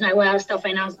tap, there was no way I was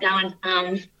stopping. I was going.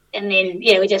 And then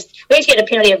we actually had a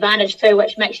penalty advantage too,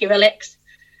 which makes you relax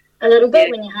a little bit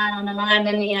when you're hard on the line,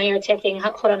 and you're attacking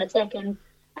hot on attack. And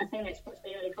I think that's what's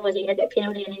really cool is you had that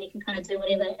penalty, and then you can kind of do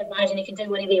whatever advantage, and you can do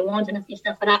whatever you want. And if you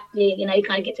stuff it up, you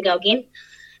kind of get to go again.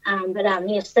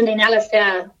 Cindy Nellis,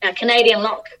 our Canadian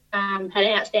lock, had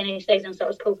an outstanding season, so it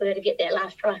was cool for her to get that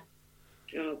last try.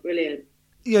 Oh, brilliant.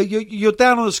 You're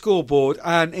down on the scoreboard,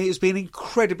 and it's been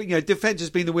incredible. Defence has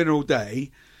been the winner all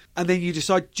day, and then you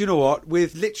decide, do you know what?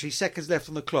 With literally seconds left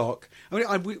on the clock,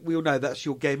 I mean, we all know that's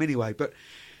your game anyway, but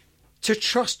to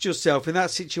trust yourself in that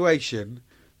situation,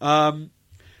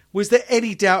 was there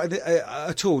any doubt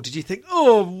at all? Did you think,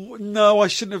 oh, no, I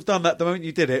shouldn't have done that the moment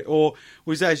you did it? Or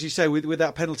was that, as you say, with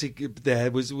that penalty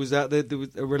there, was that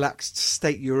the relaxed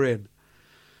state you were in?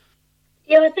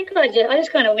 Yeah, I think I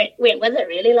just kind of went with it,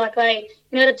 really. Like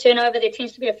the turnover, there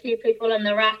tends to be a few people in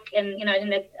the ruck and,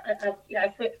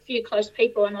 a few close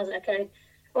people. And I was like, okay,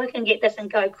 we can get this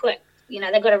and go quick. They've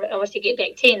got to obviously get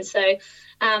back 10. So,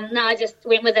 I just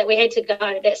went with it. We had to go.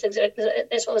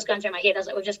 That's what was going through my head. I was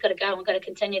like, we've just got to go. We've got to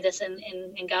continue this and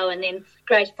go. And then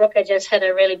Grace Brooker just hit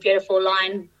a really beautiful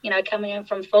line, coming in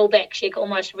from fullback. She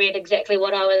almost read exactly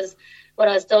what I was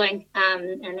doing.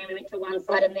 And then we went to one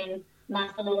side, and then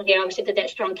Martha Lawler here obviously did that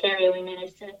strong carry. We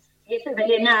managed to get it. But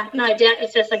yeah, no doubt.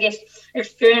 It's just, I guess,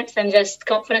 experience and just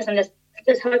confidence, and just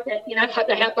hope that, hope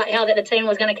they helped like how that the team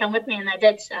was going to come with me, and they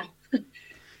did. So.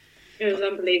 It was an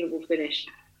unbelievable finish.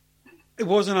 It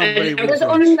was an unbelievable finish. It was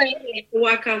honestly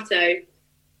Waikato.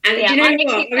 And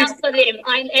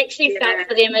I actually felt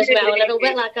for them as well, a little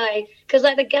bit because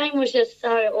the game was just so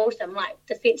awesome. Like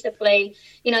defensively,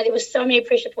 there was so many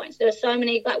pressure points. There were so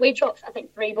many, we dropped, I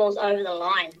think, 3 balls over the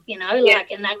line,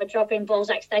 and they were dropping balls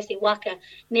like Stacey Waka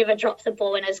never drops the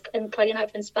ball in clean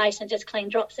open space and just clean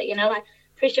drops it,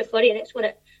 pressure footy, that's what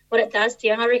it does to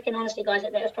you. And I reckon, honestly, guys,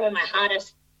 that was probably my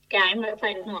hardest game. I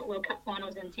played in World Cup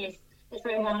finals and tests. It's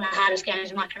probably one of the hardest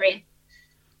games in my career.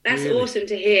 That's really awesome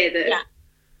to hear that. Yeah.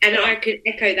 And I could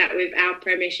echo that with our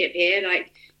premiership here.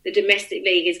 Like, the domestic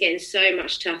league is getting so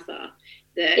much tougher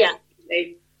that,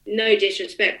 no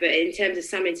disrespect, but in terms of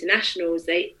some internationals,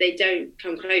 they don't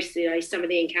come close to some of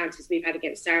the encounters we've had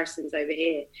against Saracens over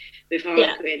here with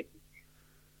Harlequin.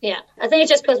 Yeah, I think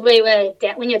it's just because we were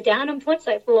down, when you're down on points.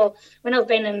 When I've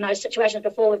been in those situations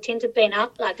before, we've tended to been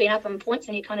up on points,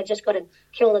 and you kind of just got to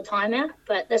kill the time out.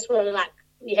 But this was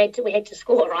we had to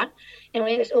score, right? And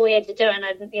that's all we had to do. And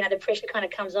the pressure kind of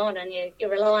comes on, and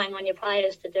you're relying on your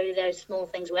players to do those small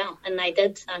things well, and they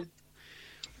did. So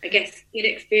I guess good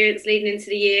experience leading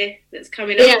into the year that's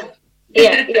coming up.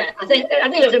 Yeah. I think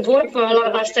it was important for a lot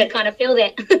of us to kind of feel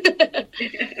that.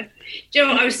 Do you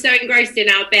know what? I was so engrossed in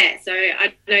our bet, so I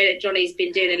know that Johnny's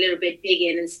been doing a little bit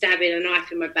digging and stabbing a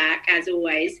knife in my back, as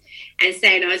always, and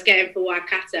saying I was going for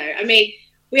Waikato. I mean,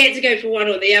 we had to go for one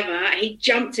or the other. He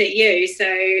jumped at you, so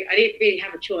I didn't really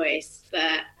have a choice,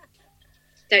 but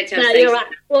don't tell me. No, you're right.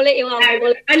 We'll let you on. I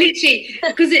literally,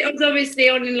 because it was obviously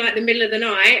on in the middle of the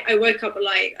night, I woke up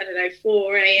at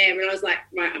 4 a.m. and I was like,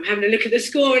 right, I'm having a look at the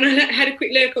score, and I had a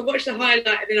quick look, I watched the highlight,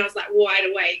 and then I was wide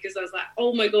awake, because I was like,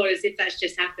 oh my God, as if that's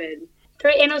just happened.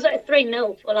 And it was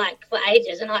 3-0 for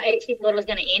ages, and I actually thought it was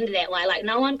going to end that way.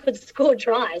 No one could score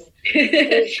tries.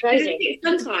 It was crazy.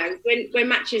 Sometimes when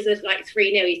matches are 3-0,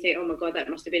 you think, oh my God, that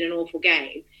must have been an awful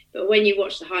game. But when you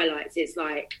watch the highlights, it's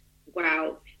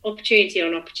wow, opportunity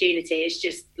on opportunity. It's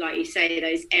just, like you say,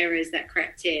 those errors that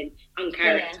crept in,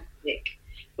 uncharacteristic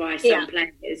by some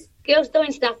players. Girls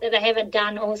doing stuff that they haven't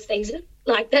done all season.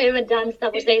 They haven't done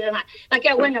stuff all season. Like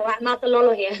our winner, Martha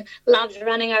Lolo here, loves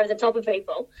running over the top of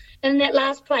people. And in that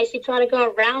last place, he tried to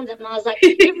go around it, and I was like,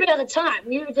 every other time,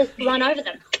 you just run over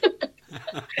them.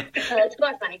 It's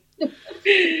quite funny.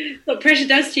 What pressure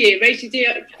does to you. It makes you do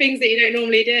things that you don't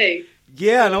normally do.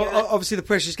 Yeah, and obviously the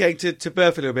pressure's getting to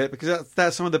Berth a little bit, because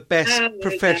that's some of the best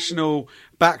professional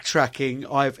backtracking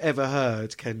I've ever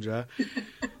heard, Kendra.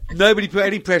 Nobody put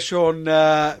any pressure on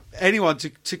anyone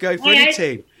to go for any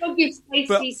team. I'll give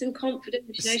Stacey some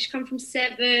confidence. You know, she come from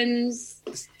sevens.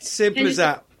 Simple as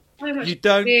that. You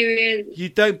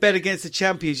don't bet against the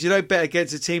champions. You don't bet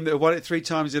against a team that have won it 3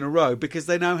 times in a row, because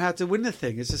they know how to win the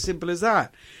thing. It's as simple as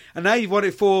that. And now you've won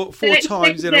it four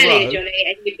times in a row. Johnny,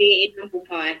 and you'd be in humble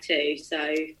pie too.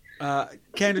 So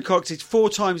Kendra Cox, it's 4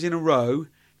 times in a row.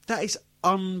 That is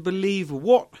unbelievable.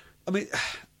 What? I mean,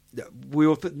 we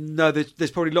all know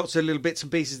there's probably lots of little bits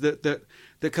and pieces that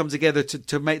come together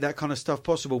to make that kind of stuff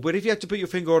possible. But if you had to put your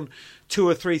finger on 2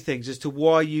 or 3 things as to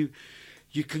why you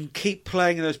can keep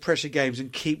playing in those pressure games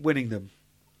and keep winning them.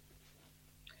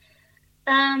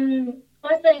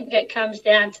 I think it comes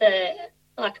down to,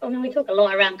 we talk a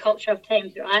lot around culture of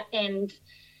teams, right? And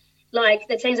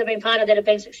the teams I've been part of that have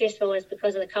been successful is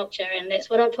because of the culture, and that's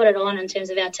what I put it on in terms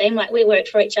of our team. We worked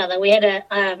for each other. We had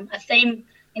a theme,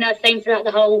 a theme throughout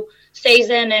the whole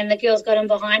season, and the girls got in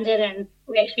behind it, and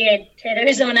we actually had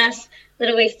tattoos on us,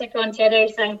 little wee stick-on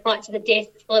tattoos saying "fight to the death"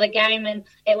 for the game. And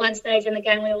at one stage in the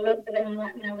game, we all looked at it and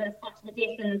we're going to fight to the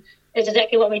death, and that's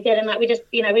exactly what we did. And we just,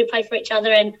 we play for each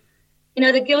other, and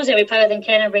the girls that we play with in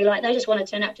Canterbury, they just want to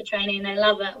turn up to training and they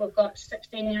love it. We've got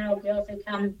 16-year-old girls who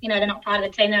come, they're not part of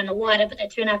the team, they're in the wider, but they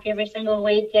turn up every single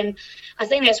week. And I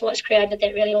think that's what's created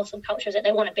that really awesome culture, is that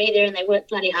they want to be there and they work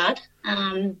bloody hard.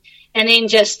 And then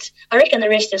I reckon the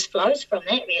rest just flows from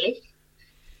that, really.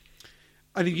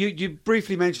 I mean, you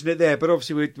briefly mentioned it there, but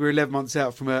obviously we're 11 months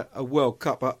out from a World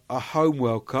Cup, a home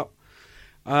World Cup.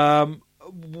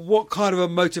 What kind of a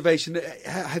motivation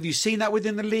have you seen that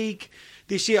within the league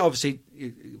this year? Obviously,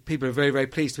 people are very, very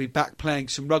pleased to be back playing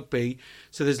some rugby,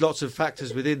 so there's lots of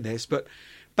factors within this. But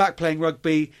back playing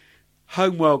rugby,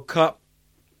 home World Cup,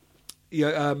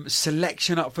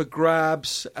 selection up for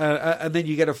grabs, and then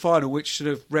you get a final which sort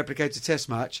of replicates a test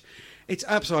match. It's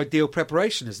absolute ideal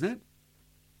preparation, isn't it?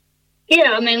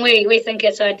 Yeah, I mean, we think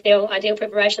it's ideal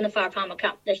preparation. The Farah Palmer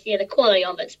Cup this year, the quality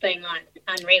of it's been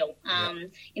unreal.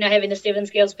 Having the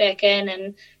Sevens girls back in,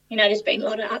 and there's been a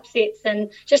lot of upsets,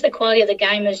 and just the quality of the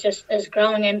game is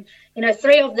growing. And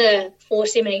 3 of the 4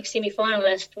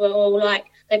 semi-finalists were all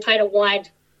they played a wide,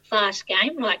 fast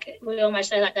game. We almost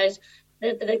say those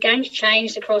the game's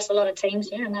changed across a lot of teams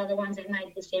here, and they're the ones that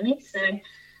made the semis. So.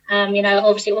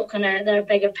 Obviously they're a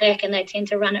bigger pack and they tend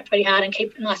to run it pretty hard and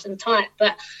keep it nice and tight.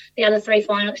 But the other 3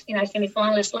 finalists,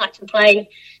 semi-finalists like to play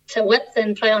to width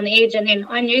and play on the edge. And then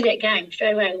I knew that game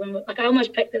straight away. I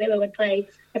almost picked that we would play,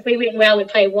 if we went well, we'd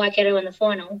play Waikato in the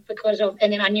final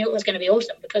and then I knew it was going to be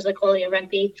awesome because of the quality of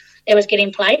rugby that was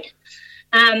getting played.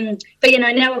 But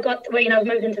now we've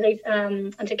moved into these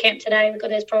into camp today. We've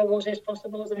got as probables as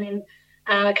possibles, and then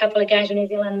a couple of games with New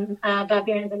Zealand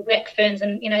Barbarians and Black Ferns,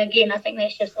 and again I think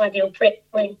that's just ideal prep.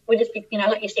 We just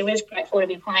like you said, we're just grateful to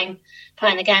be playing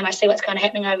the game. I see what's kind of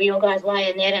happening over your guys' way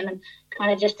in that, and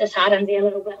kind of just disheartens you a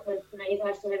little bit with you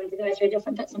guys still having to go through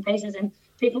different bits and pieces, and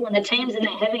people in the teams and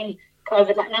that having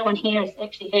COVID. No one here has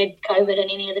actually had COVID in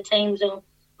any of the teams or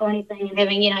anything, and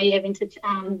having you're having to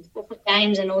different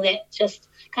games and all that just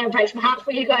kind of breaks my heart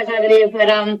for you guys over there.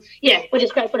 But we're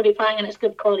just grateful to be playing, and it's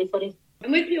good quality footy.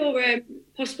 And with your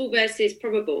possible versus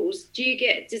probables,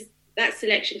 does that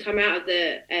selection come out of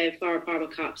the Farah Palmer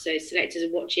Cup? So selectors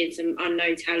are watching some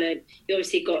unknown talent. You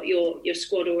obviously got your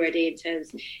squad already in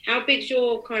terms. How big's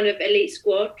your kind of elite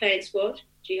playing squad?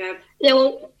 Do you have?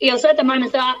 So at the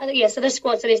moment, so this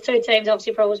squad, so there's 2 teams,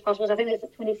 obviously probables, possibles. I think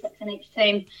there's 26 in each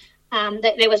team.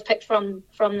 That was picked from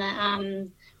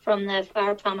the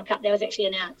Farah Palmer Cup. That was actually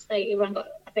announced. So everyone got,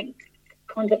 I think,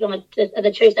 contact on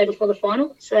the Tuesday before the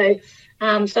final. So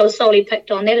it was solely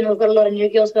picked on that, and we've got a lot of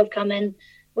new girls who have come in,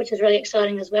 which is really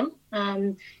exciting as well.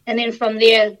 And then from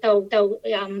there, they'll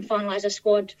finalise a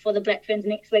squad for the Black Ferns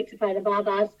next week to play the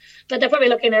Barbars. But they're probably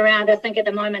looking around, I think at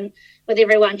the moment, with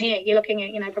everyone here, you're looking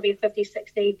at, probably 50,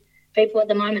 60 people at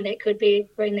the moment that could be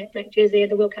wearing that black jersey at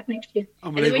the World Cup next year.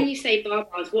 And when you say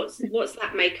Barbars, what's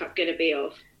that makeup going to be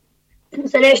of?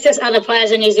 So there's just other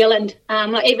players in New Zealand,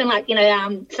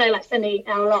 say like Cindy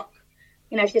Allock,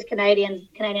 she's Canadian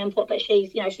import, but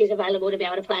she's available to be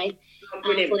able to play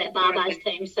for that Barbars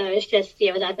team. So it's just,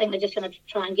 I think they're just going to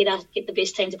try and get the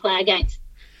best team to play against.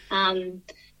 And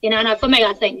for me,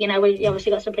 I think, we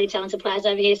obviously got some pretty talented players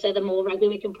over here, so the more rugby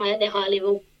we can play at that high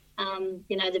level,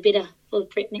 the better for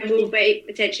prep next year. And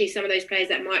potentially some of those players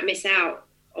that might miss out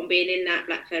on being in that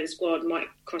Black Fern squad might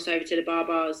cross over to the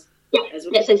Barbars. Yeah, as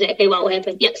well. that's exactly what will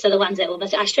happen. Yeah, so the ones that will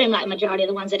miss, I assume like a majority of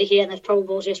the ones that are here in the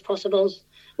probables, just possibles,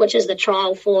 which is the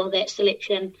trial for that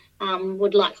selection,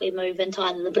 would likely move into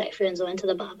either the Black Ferns or into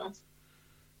the Barbers.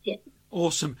 Yeah.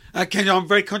 Awesome. Kenya, I'm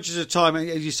very conscious of time.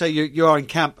 As you say, you are in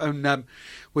camp, and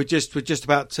we're just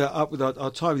about up with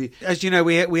our time with you. As you know,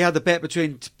 we had the bet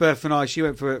between Berth and I. She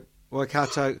went for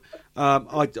Waikato.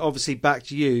 I obviously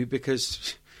backed you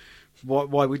because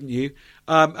why wouldn't you?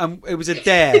 And it was a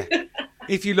dare.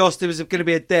 If you lost, there was going to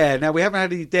be a dare. Now, we haven't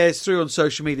had any dares through on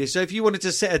social media, so if you wanted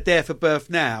to set a dare for Berth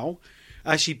now,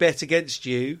 as she bet against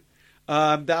you,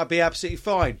 that would be absolutely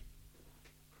fine.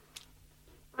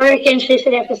 I reckon she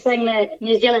should have to sing the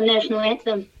New Zealand national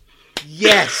anthem.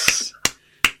 Yes.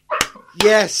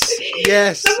 Yes.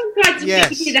 Someone tried to make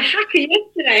me the hacker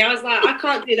yesterday. I was like, I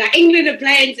can't do that. England are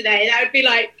playing today. That would be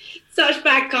like such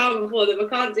bad karma for them. I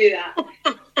can't do that.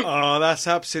 Oh, that's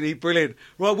absolutely brilliant.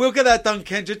 Right, we'll get that done,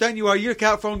 Kendra. Don't you worry. You look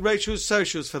out on Rachel's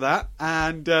socials for that.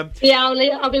 And yeah,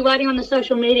 I'll be waiting on the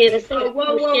social media to see.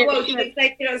 Whoa. She didn't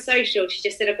say it on social. She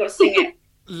just said I've got to sing it.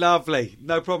 Lovely.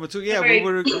 No problem at all. Yeah,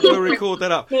 we'll record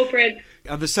that up. Small print.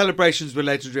 And the celebrations were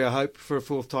legendary, I hope, for a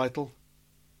fourth title.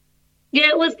 Yeah,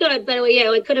 it was good, but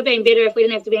yeah, it could have been better if we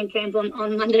didn't have to be in camp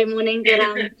on Monday morning.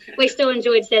 But we still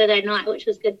enjoyed Saturday night, which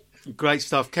was good. Great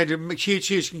stuff. Kendra,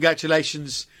 huge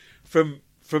congratulations from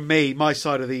me, my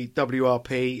side of the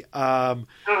WRP.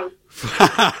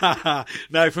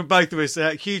 No, from both of us.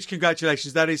 Huge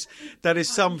congratulations. That is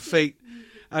some feat,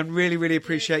 and really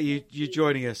appreciate you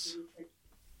joining us.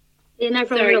 Yeah, no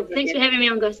problem at all. Thanks for having me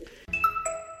on, guys.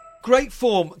 Great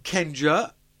form,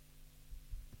 Kendra.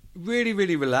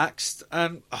 Really relaxed,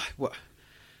 and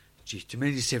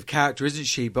diminutive character, isn't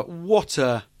she? But what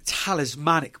a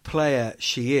talismanic player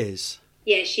she is.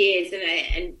 Yeah, she is,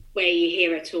 and where you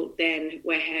hear her talk then,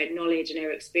 where her knowledge and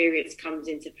her experience comes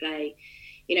into play.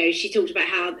 You know, she talked about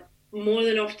how more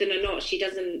than often or not, she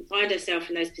doesn't find herself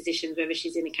in those positions, whether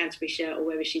she's in a Canterbury shirt or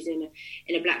whether she's in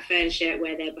a Black Fern shirt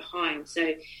where they're behind.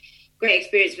 So great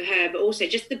experience for her, but also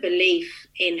just the belief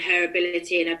in her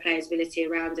ability and her players' ability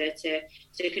around her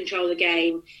to control the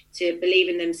game, to believe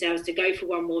in themselves, to go for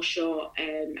one more shot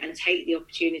and take the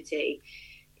opportunity.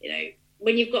 You know,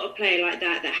 when you've got a player like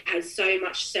that has so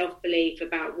much self-belief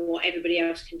about what everybody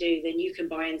else can do, then you can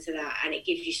buy into that, and it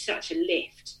gives you such a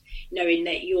lift, knowing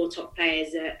that your top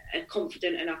players are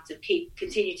confident enough to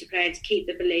continue to play and to keep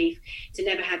the belief, to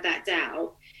never have that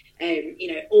doubt. You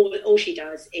know, all she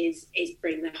does is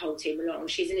bring the whole team along.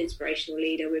 She's an inspirational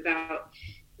leader without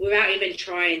even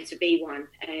trying to be one.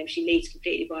 She leads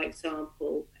completely by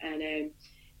example. And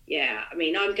yeah, I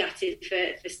mean, I'm gutted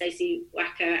for Stacey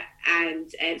Waka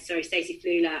and Stacey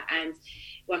Flula and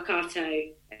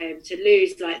Waikato to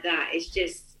lose like that. It's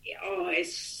just,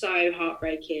 it's so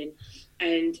heartbreaking.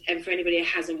 And for anybody who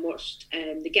hasn't watched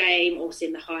the game or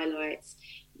seen the highlights,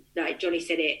 like Johnny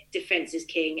said, defence is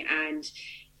king, and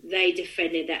they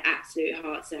defended their absolute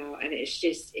hearts out, and it's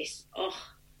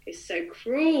so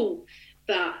cruel.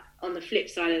 But on the flip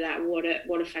side of that, what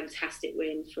a fantastic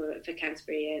win for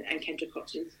Canterbury and Kendra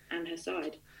Cotton and her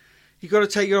side. You've got to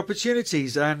take your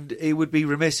opportunities, and it would be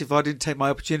remiss if I didn't take my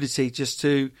opportunity just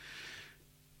to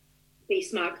be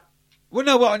smug. Well,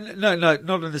 no,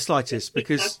 not in the slightest,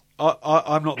 because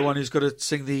I'm not the one who's got to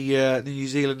sing the New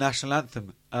Zealand national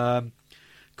anthem.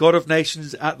 God of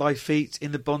nations, at thy feet,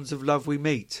 in the bonds of love we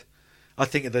meet. I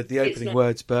think of the opening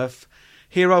words, Berth.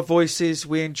 Hear our voices,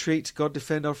 we entreat, God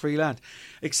defend our free land,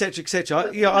 etc., etc.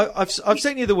 Yeah, I've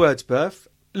sent you the words, Berth.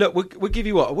 Look, we'll give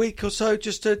you a week or so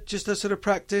just to sort of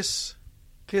practice,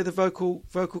 clear the vocal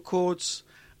cords.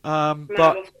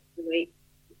 But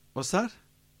what's that?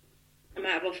 I'm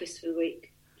out of office for the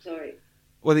week. Sorry.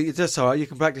 Well, that's all right. You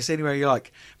can practice anywhere you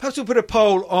like. Perhaps we'll put a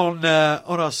poll on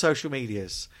our social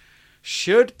medias.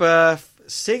 Should Berth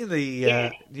sing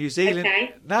the New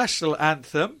Zealand national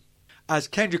anthem, as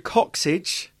Kendra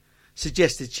Coxidge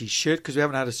suggested she should, because we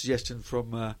haven't had a suggestion from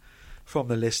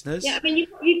the listeners. Yeah, I mean,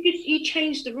 you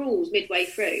changed the rules midway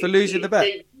through. For losing the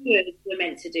bet. You were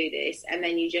meant to do this, and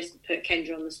then you just put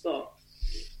Kendra on the spot.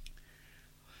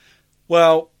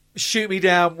 Well, shoot me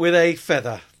down with a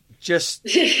feather. Just...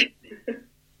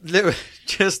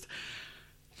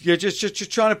 You're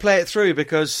just trying to play it through,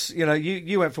 because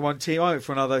you went for one team, I went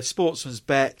for another. Sportsman's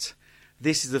bet.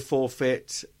 This is the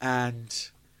forfeit, and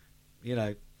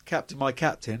my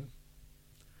captain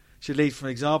should lead from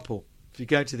example. If you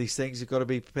go into these things, you've got to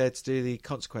be prepared to do the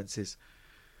consequences.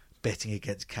 Betting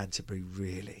against Canterbury,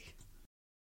 really.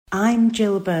 I'm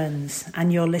Jill Burns,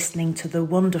 and you're listening to the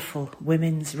wonderful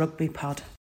Women's Rugby Pod.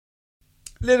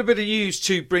 A little bit of news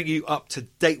to bring you up to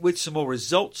date with, some more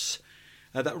results.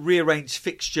 That rearranged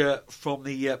fixture from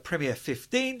the Premier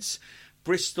 15s.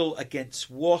 Bristol against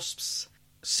Wasps.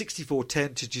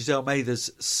 64-10 to Giselle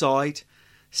Mather's side.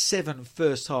 7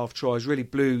 first half tries. Really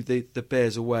blew the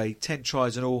Bears away. 10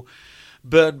 tries in all.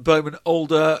 Burton, Bowman,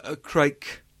 Alder, Craig,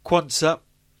 Quansah.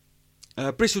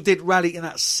 Bristol did rally in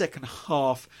that second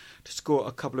half to score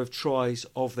a couple of tries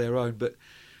of their own. But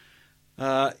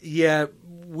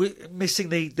missing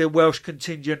the Welsh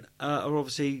contingent are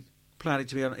obviously planning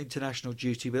to be on international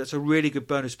duty. But that's a really good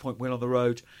bonus point win on the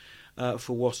road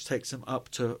for Wasps. Takes them up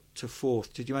to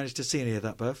 4th. Did you manage to see any of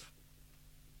that, Bev?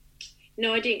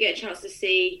 No, I didn't get a chance to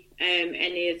see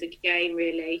any of the game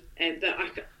really, but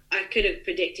I could have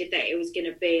predicted that it was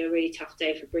going to be a really tough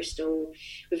day for Bristol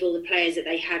with all the players that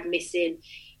they had missing.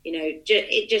 You know,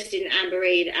 it just in Amber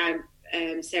Reid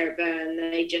and Sarah Byrne,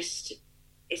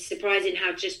 it's surprising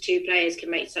how just 2 players can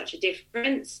make such a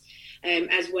difference,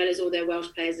 as well as all their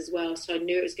Welsh players as well. So I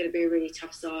knew it was going to be a really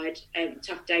tough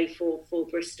day for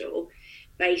Bristol,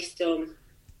 based on,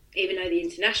 even though the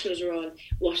internationals are on,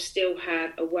 Wasps still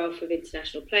have a wealth of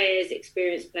international players,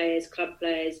 experienced players, club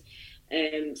players.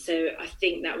 So I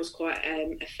think that was quite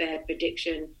a fair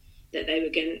prediction that they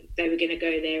were going to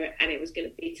go there, and it was going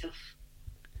to be tough.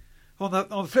 On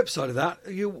the flip side of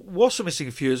that, you Wasps are missing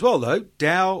a few as well, though.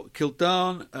 Dow,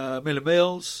 Kildare, Miller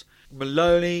Mills,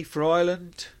 Maloney for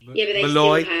Ireland. Yeah, but they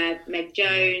Malloy. still have Meg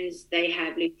Jones. They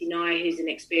have Lucy Nye, who's an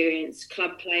experienced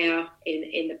club player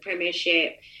in the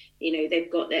Premiership. You know,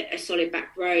 they've got a solid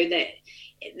back row.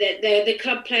 They're the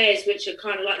club players which are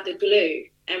kind of like the glue.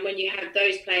 And when you have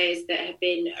those players that have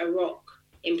been a rock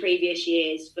in previous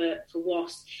years for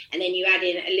Wasps, and then you add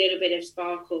in a little bit of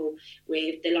sparkle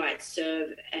with the likes of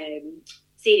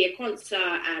Celia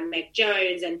Quansah and Meg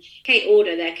Jones and Kate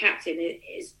Alder, their captain,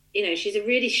 is, you know, she's a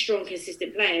really strong,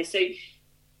 consistent player. So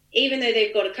even though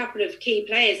they've got a couple of key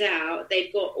players out,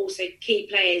 they've got also key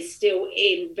players still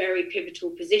in very pivotal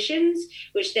positions,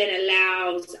 which then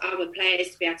allows other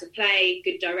players to be able to play,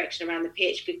 good direction around the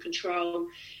pitch, good control.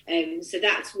 So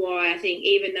that's why I think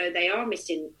even though they are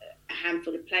missing a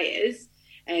handful of players,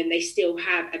 they still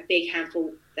have a big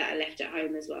handful that are left at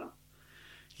home as well.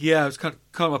 Yeah, it's kind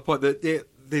of my point that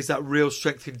there's that real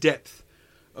strength in depth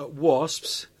at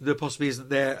Wasps that possibly isn't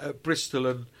there at Bristol,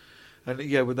 and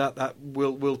yeah, with that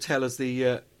will tell as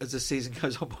the season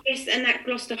goes on. Yes, and that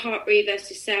Gloucester Hartpury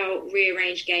versus Sale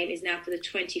rearranged game is now for the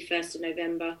 21st of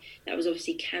November. That was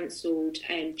obviously cancelled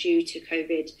due to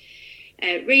COVID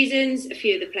reasons. A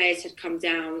few of the players had come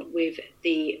down with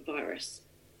the virus.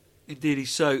 Indeed,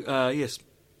 so. Yes,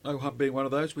 Ohan being one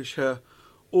of those. Wish her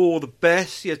all the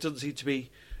best. Yeah, doesn't seem to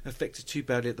be affected too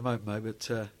badly at the moment, though. But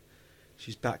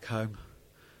she's back home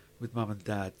with mum and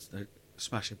dad.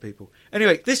 Smashing people.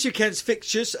 Anyway, this weekend's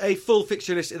fixtures, a full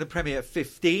fixture list in the Premier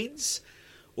 15s,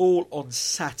 all on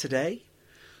Saturday.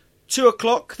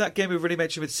 2:00, that game we've already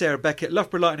mentioned with Sarah Beckett.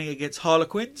 Loughborough Lightning against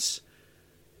Harlequins.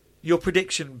 Your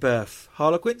prediction, Berth?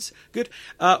 Harlequins? Good.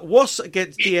 Wasps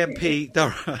against DMP.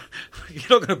 You're not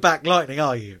going to back Lightning,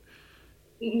 are you?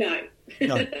 No.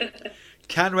 No.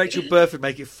 Can Rachel Burford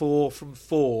make it 4 from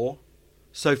 4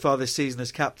 so far this season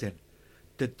as captain?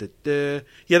 Yeah,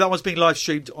 that one's being live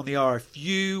streamed on the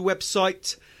RFU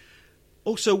website.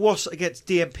 Also, Wasps against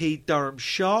DMP Durham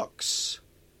Sharks.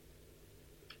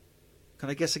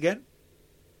 Can I guess again?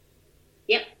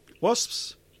 Yep.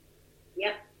 Wasps?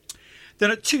 Yep. Then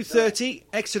at 2:30,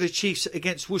 Exeter Chiefs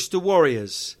against Worcester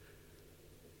Warriors.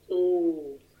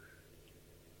 Ooh.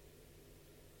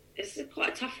 This is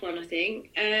quite a tough one, I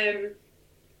think.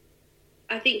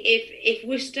 I think if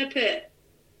Worcester put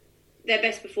their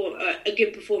best a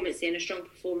good performance in, a strong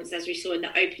performance as we saw in the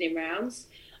opening rounds,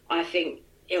 I think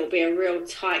it'll be a real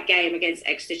tight game against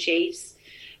Exeter Chiefs.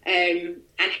 And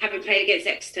having played against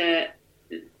Exeter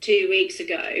 2 weeks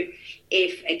ago,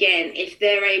 if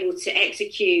they're able to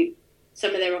execute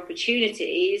some of their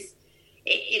opportunities,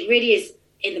 it really is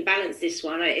in the balance, this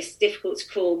one. It's difficult to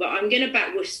call, but I'm going to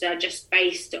back Worcester just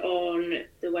based on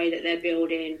the way that they're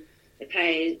building the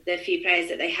players, the few players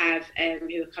that they have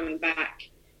who are coming back.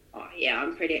 Oh, yeah,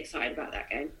 I'm pretty excited about that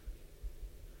game.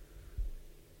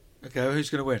 Okay, well, who's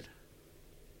going to win?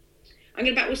 I'm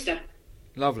going to back Worcester.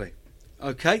 Lovely.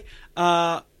 Okay.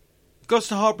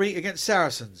 Gloucester Hartpury against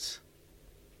Saracens.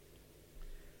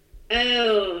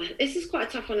 Oh, this is quite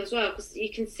a tough one as well, because you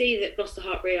can see that Gloucester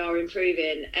Hartpury are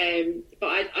improving. But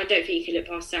I don't think you can look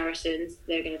past Saracens.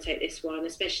 They're going to take this one,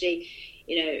 especially,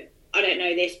 I don't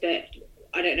know this, but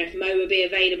I don't know if Mo will be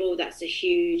available. That's a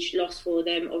huge loss for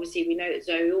them. Obviously, we know that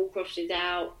Zoe Allcroft is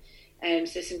out.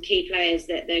 So some key players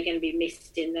that they're going to be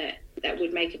missing that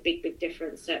would make a big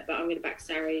difference. But I'm going to back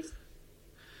Sarries.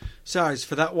 salaries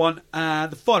for that one.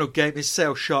 And the final game is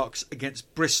Sale Sharks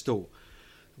against Bristol.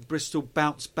 Bristol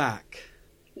bounce back.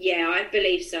 Yeah, I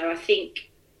believe so. I think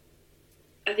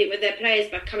with their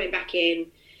players coming back in,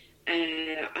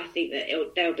 I think that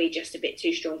they'll be just a bit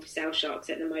too strong for Sale Sharks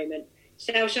at the moment.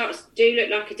 Sale Sharks do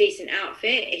look like a decent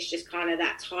outfit. It's just kind of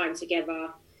that time together,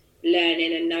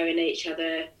 learning and knowing each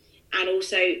other. And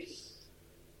also,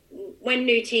 when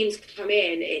new teams come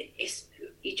in, it's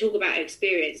you talk about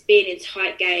experience, being in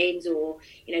tight games or,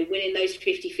 winning those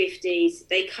 50-50s.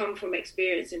 They come from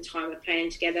experience and time of playing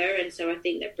together. And so I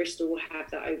think that Bristol will have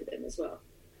that over them as well.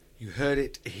 You heard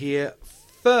it here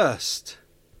first.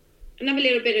 Another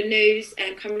little bit of news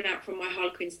coming out from my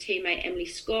Harlequins teammate Emily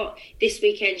Scott. This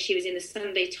weekend she was in the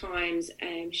Sunday Times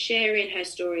sharing her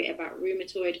story about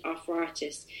rheumatoid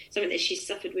arthritis, something that she's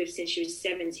suffered with since she was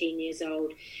 17 years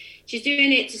old. She's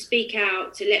doing it to speak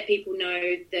out, to let people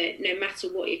know that no matter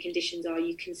what your conditions are,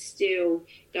 you can still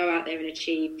go out there and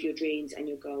achieve your dreams and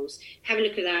your goals. Have a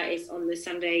look at that. It's on the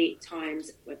Sunday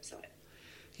Times website.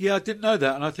 Yeah, I didn't know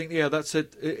that, and I think that's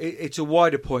it's a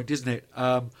wider point, isn't it?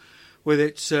 Whether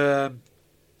it's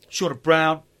Shauna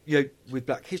Brown, with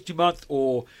Black History Month,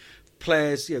 or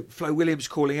players, Flo Williams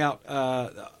calling out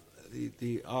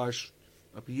the Irish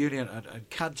Rugby Union and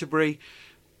Canterbury.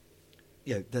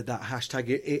 That hashtag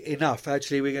enough.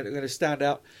 Actually, we're going to stand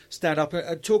up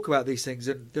and talk about these things,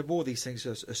 and the more these things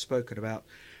are spoken about,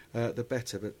 the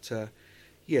better. But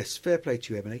yes, fair play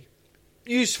to you, Emily.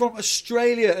 News from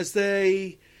Australia as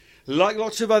they, like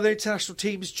lots of other international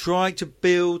teams, trying to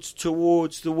build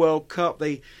towards the World Cup.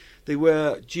 They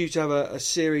were due to have a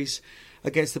series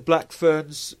against the Black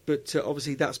Ferns, but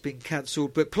obviously that's been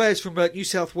cancelled. But players from New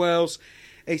South Wales,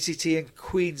 ACT and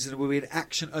Queensland will be in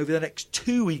action over the next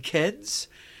 2 weekends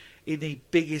in the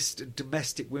biggest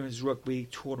domestic women's rugby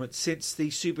tournament since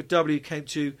the Super W came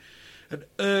to an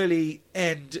early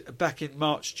end back in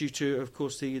March due to, of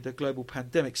course, the global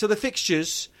pandemic. So the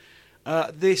fixtures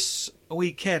this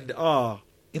weekend are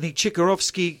in the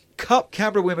Chikarovsky Cup,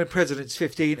 Canberra Women Presidents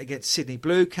 15 against Sydney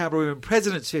Blue, Canberra Women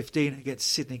Presidents 15 against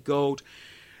Sydney Gold,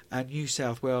 and New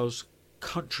South Wales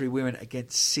Country Women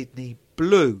against Sydney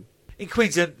Blue. In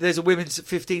Queensland, there's a Women's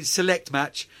 15 select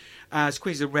match as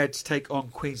Queensland Reds take on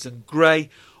Queensland Grey.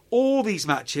 All these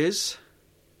matches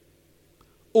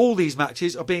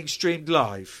are being streamed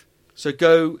live. So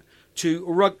go to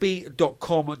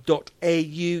rugby.com.au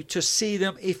to see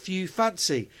them if you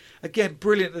fancy. Again,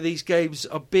 brilliant that these games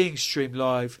are being streamed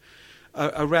live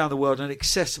around the world and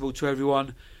accessible to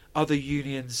everyone. Other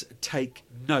unions, take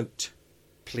note,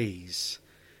 please.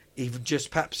 Even just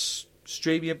perhaps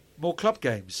stream your more club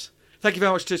games. Thank you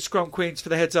very much to Scrum Queens for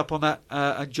the heads up on that,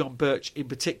 and John Birch in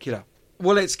particular.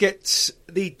 Well, let's get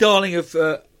the darling of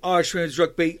Irish women's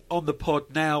rugby on the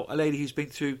pod now, a lady who's been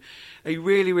through a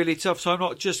really, really tough time,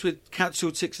 not just with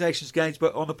cancelled Six Nations games,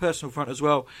 but on the personal front as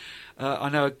well. I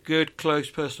know a good,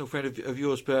 close personal friend of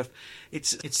yours, Berth.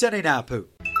 It's Sene Naoupu.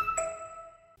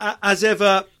 As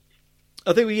ever,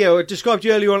 I think we described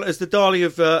you earlier on as the darling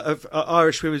of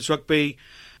Irish women's rugby,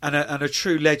 and a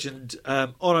true legend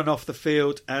on and off the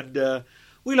field, and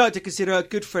we like to consider her a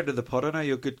good friend of the pod. I know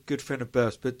you're a good friend of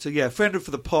Berth's, but friend of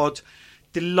the pod.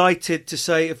 Delighted to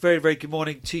say a very, very good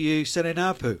morning to you, Sene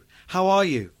Naoupu. How are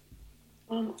you?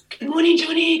 Good morning,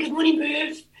 Johnny. Good morning,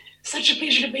 Berth. Such a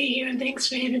pleasure to be here, and thanks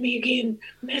for having me again.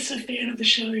 Massive fan of the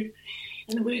show and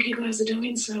the work you guys are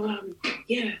doing. So,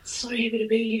 so happy to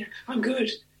be here. I'm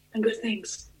good,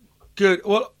 thanks. Good.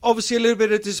 Well, obviously a little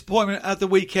bit of disappointment at the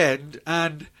weekend,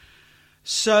 and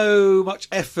so much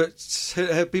effort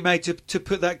have been made to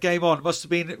put that game on. It must have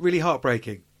been really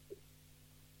heartbreaking.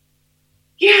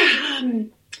 Yeah,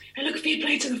 and look, fair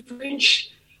play to the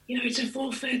French, to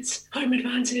forfeit home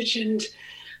advantage and,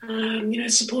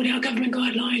 support our government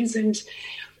guidelines and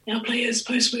our players'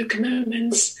 post-work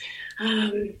commitments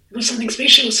was something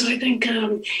special. So I think,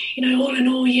 all in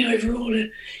all, overall,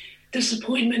 a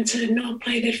disappointment to not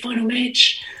play that final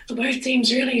match for both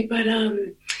teams, really. But,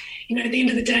 at the end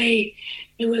of the day,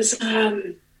 it was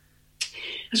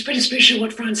pretty special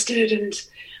what France did,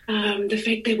 and the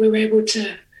fact that we were able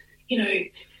to,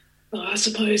 I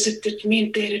suppose it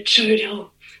meant that it showed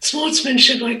how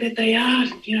sportsmanship like that they are,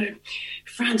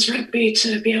 France Rugby,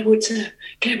 to be able to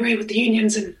collaborate with the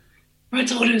unions and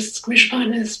rights holders, commercial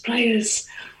partners, players,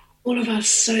 all of us,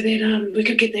 so that we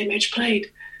could get that match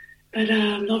played. But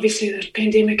obviously the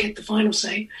pandemic had the final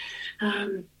say.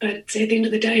 But at the end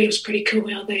of the day, it was pretty cool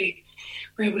how they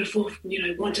were able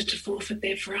to wanted to forfeit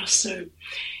that for us. So,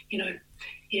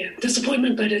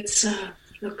 disappointment, but it's,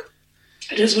 look,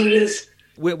 it is what it is.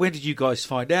 When did you guys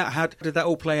find out? How did that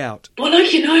all play out? Well,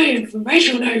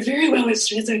 Rachel knows very well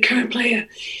as a current player,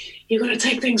 you've got to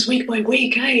take things week by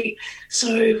week, eh?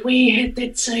 So we had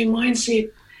that same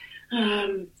mindset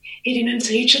heading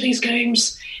into each of these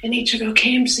games and each of our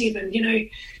camps even,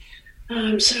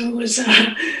 so it was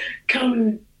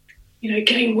come,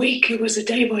 game week, it was a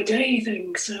day-by-day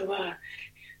thing. So,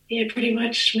 pretty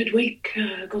much midweek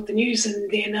got the news and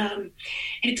then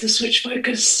had to switch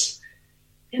focus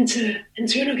into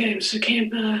internal games for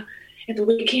camp at the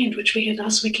weekend, which we had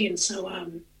last weekend. So,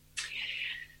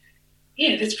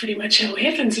 that's pretty much how it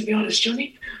happened, to be honest,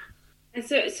 Johnny. And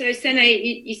so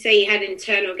Sene, you say you had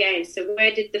internal games. So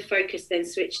where did the focus then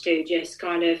switch to? Just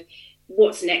kind of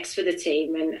what's next for the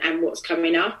team and what's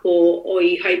coming up, or are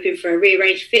you hoping for a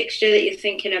rearranged fixture that you're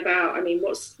thinking about? I mean,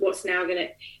 what's now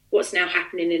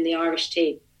happening in the Irish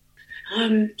team?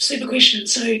 Super question.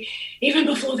 So even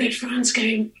before that France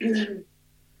game,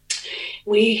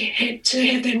 we had to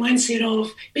have that mindset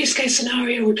of best case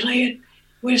scenario, we play it,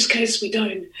 worst case, we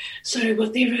don't. So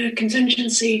whatever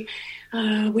contingency,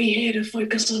 we had a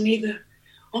focus on either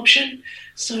option.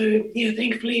 So,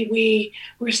 thankfully we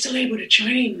were still able to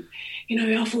train.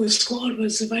 Our full squad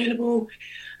was available.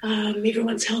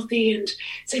 Everyone's healthy, and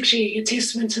it's actually a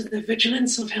testament to the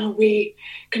vigilance of how we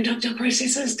conduct our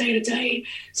processes day to day.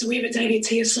 So we have a daily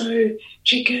TSO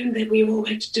check-in that we all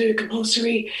have to do,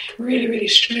 compulsory, really, really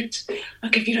strict.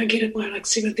 Like if you don't get it by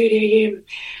 7:30 a.m,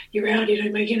 you're out, you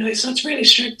don't make, so it's really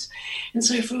strict. And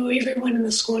so for everyone in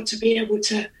the squad to be able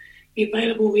to be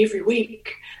available every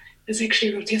week is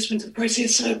actually a real testament to the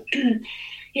process. So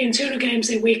internal games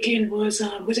that weekend was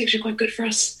actually quite good for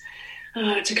us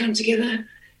to come together.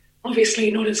 Obviously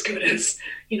not as good as,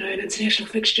 an international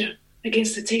fixture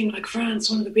against a team like France,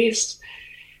 one of the best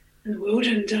in the world.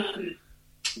 And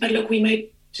but look, we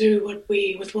made do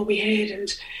with what we had,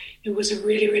 and it was a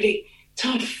really, really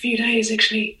tough few days,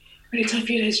 actually, really tough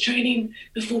few days training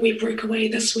before we broke away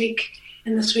this week,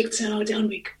 and this week's our down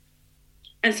week.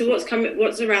 And so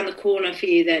what's around the corner for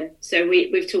you then? So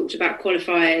we've talked about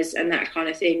qualifiers and that kind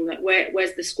of thing. Like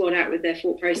where's the squad at with their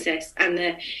thought process and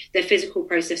their physical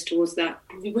process towards that?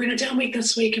 We're in a down week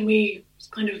this week, and we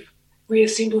kind of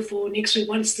reassemble for next week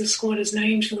once the squad is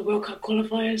named for the World Cup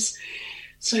qualifiers.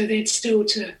 So that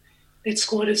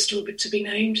squad is still to be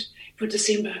named for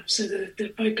December. So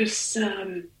the focus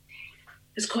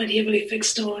is quite heavily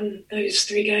fixed on those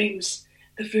 3 games,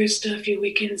 the first few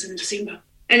weekends in December.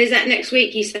 And is that next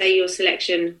week you say your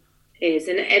selection is?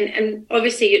 And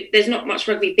obviously there's not much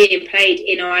rugby being played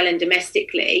in Ireland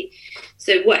domestically.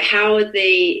 So how are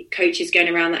the coaches going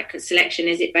around that selection?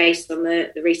 Is it based on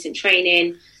the recent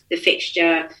training, the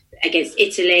fixture against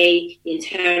Italy, the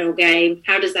internal game?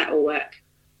 How does that all work?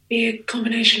 Be a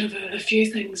combination of a few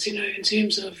things, in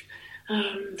terms of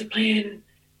the plan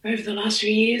over the last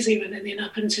few years even, and then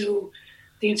up until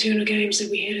the internal games that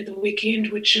we had at the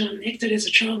weekend, which acted as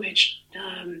a trial match.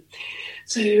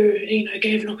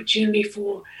 Gave an opportunity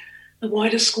for the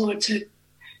wider squad to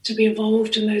be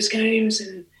involved in those games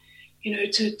and,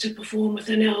 to perform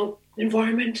within our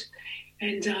environment.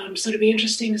 And so it'll be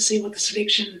interesting to see what the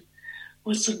selection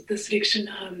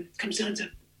comes down to.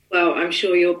 Well, I'm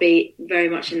sure you'll be very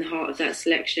much in the heart of that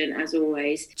selection, as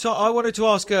always. So I wanted to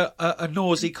ask a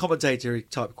Norsey commentator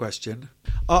type question.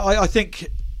 I think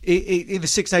in the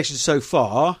Six Nations so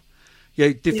far,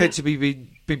 defensively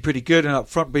been pretty good, and up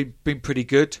front been pretty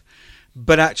good,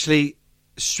 but actually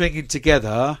stringing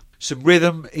together some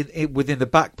rhythm within the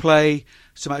back play,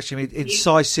 some actually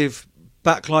incisive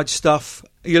backline stuff.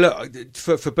 You look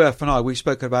for Berth and I, we've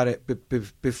spoken about it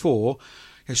before.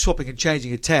 Swapping and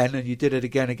changing a 10, and you did it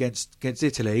again against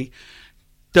Italy,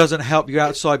 doesn't help your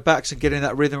outside backs and getting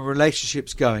that rhythm and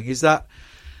relationships going. Is that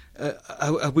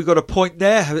have we got a point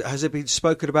there? Has it been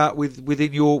spoken about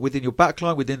within your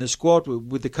backline, within the squad,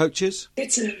 with the coaches?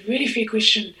 That's a really fair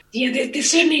question. Yeah, there's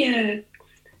certainly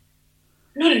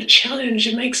not a challenge.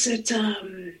 It makes it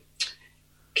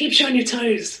keeps you on your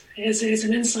toes as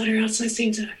an insider outside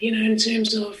centre. In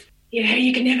terms of how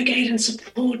you can navigate and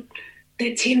support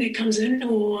that 10 that comes in,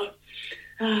 or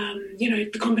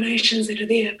the combinations that are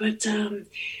there. But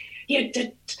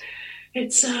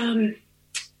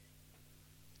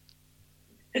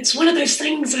it's one of those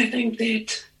things, I think,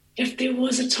 that if there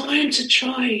was a time to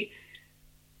try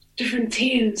different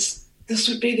 10s, this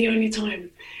would be the only time.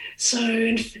 So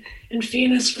in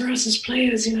fairness for us as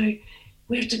players,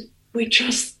 we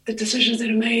trust the decisions that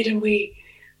are made, and we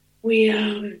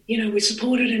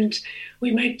support it, and we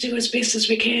make do as best as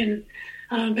we can.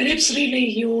 But absolutely,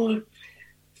 you're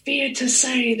fair to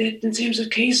say that in terms of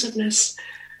cohesiveness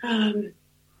from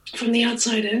the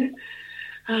outside in,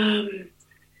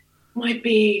 might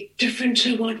be different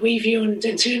to what we view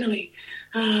internally.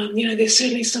 There's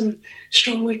certainly some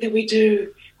strong work that we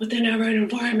do within our own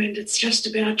environment. It's just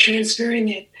about transferring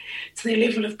that to their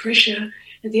level of pressure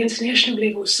at the international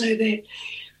level, so that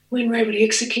when we're able to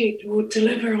execute or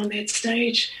deliver on that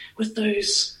stage with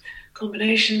those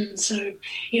combinations. So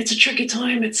yeah, it's a tricky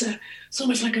time. It's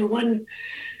almost like a one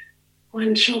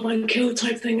shot, one kill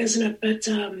type thing, isn't it? But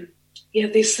yeah,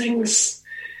 these things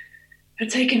are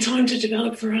taking time to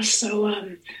develop for us. So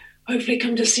hopefully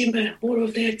come December, all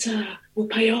of that will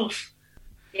pay off.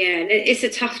 Yeah, and it's a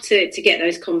tough to get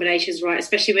those combinations right,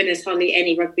 especially when there's hardly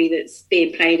any rugby that's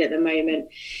being played at the moment.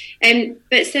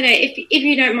 But Stella, if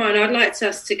you don't mind, I'd like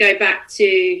us to go back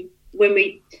to when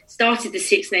we started the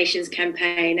Six Nations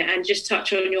campaign and just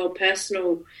touch on your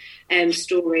personal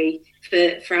story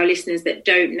for our listeners that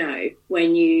don't know,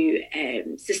 when you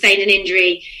sustained an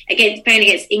injury playing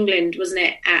against England, wasn't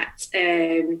it,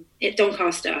 at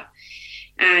Doncaster,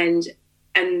 and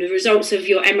the results of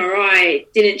your MRI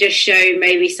didn't just show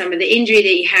maybe some of the injury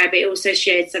that you had, but it also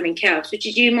shared something else. Would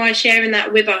you mind sharing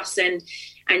that with us and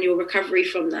your recovery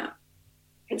from that?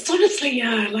 It's honestly,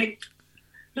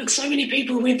 look, so many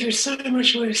people went through so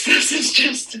much worse. This is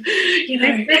just,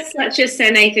 That's such a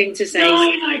Sene thing to say. No,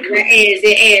 it is.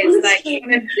 Honestly. Like,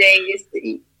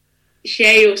 honestly,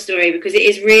 share your story, because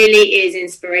it really is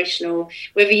inspirational.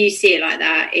 Whether you see it like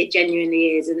that, it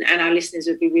genuinely is, and our listeners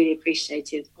would be really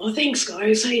appreciative. Well, thanks,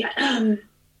 guys. I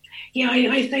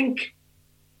think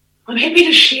I'm happy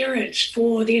to share it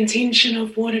for the intention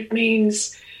of what it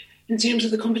means in terms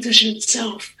of the competition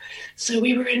itself. So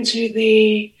we were into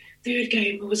the third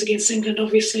game. It was against England,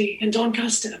 obviously, in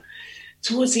Doncaster.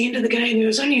 Towards the end of the game, there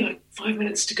was only like 5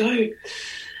 minutes to go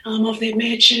of that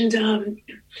match, and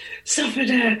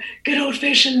suffered a good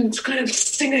old-fashioned kind of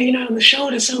stinger, on the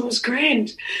shoulder, so it was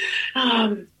grand.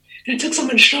 And it took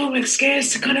someone strong like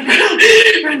Scarce to kind of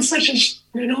run such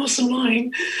an awesome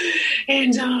line.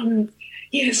 And, so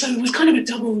it was kind of a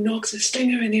double knock, so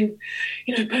stinger, and then,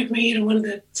 poked my head on one of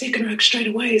the second rucks straight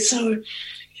away. So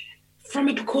from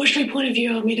a precautionary point of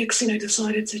view, our medics,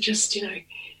 decided to just,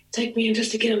 take me in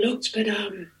just to get it looked. But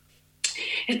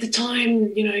at the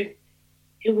time,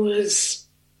 it was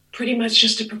pretty much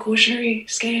just a precautionary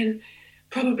scan.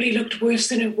 Probably looked worse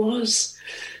than it was.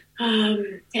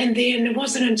 And then it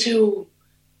wasn't until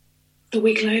the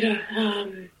week later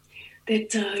that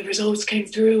the results came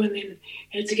through, and then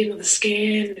had to get another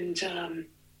scan. And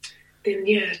then,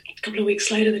 a couple of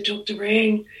weeks later, the doctor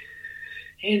rang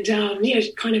and,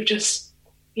 kind of just,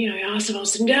 asked if I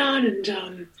was sitting down,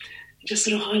 and just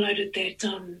sort of highlighted that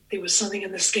there was something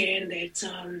in the scan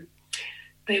that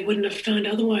they wouldn't have found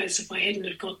otherwise if I hadn't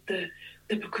have got the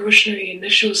precautionary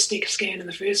initial scan in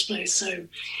the first place. So,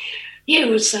 it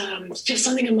was just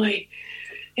something in my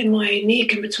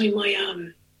neck, in between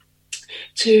my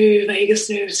two vagus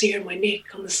nerves here in my neck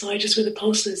on the side, just where the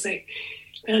pulse is. They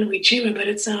found a wee tumour, but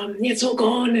it's all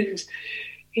gone, and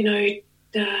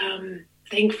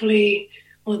thankfully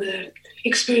all the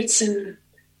experts and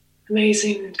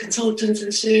amazing consultants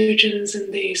and surgeons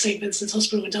in the St Vincent's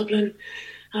Hospital in Dublin,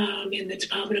 in the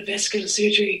Department of Vascular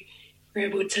Surgery, were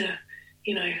able to,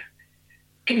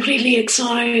 completely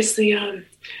excise the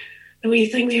wee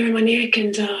thing there in my neck.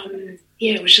 And,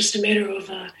 it was just a matter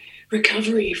of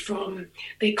recovery from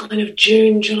the kind of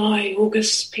June, July,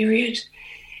 August period,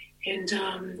 and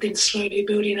then slowly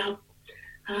building up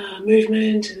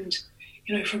movement, and,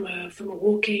 from a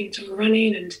walking to a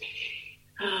running, and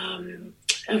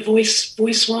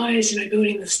voice-wise,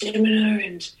 building the stamina,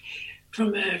 and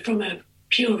from a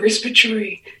pure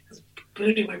respiratory,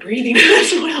 building my breathing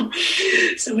as well.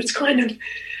 So it's kind of,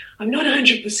 I'm not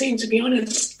 100% to be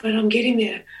honest, but I'm getting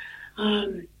there.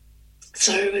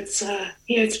 So it's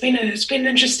it's been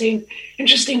an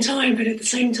interesting time, but at the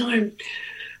same time,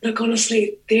 look,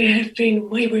 honestly, there have been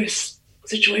way worse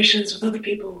situations with other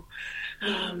people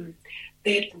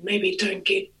that maybe don't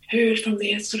get heard from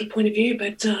their sort of point of view,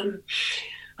 but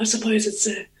I suppose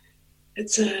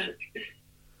it's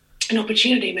an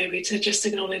opportunity maybe to just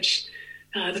acknowledge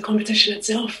the competition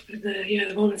itself,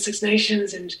 the Women's Six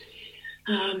Nations, and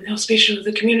how special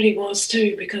the community was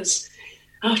too. Because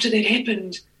after that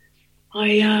happened,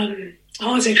 I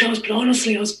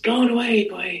was blown away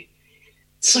by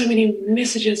so many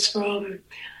messages from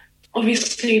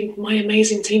obviously my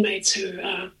amazing teammates who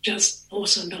are just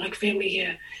awesome. They're like family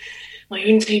here, my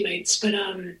own teammates, but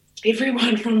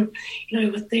everyone from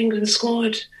with the England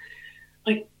squad,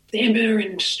 like Amber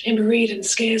Reid and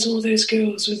Scares, all those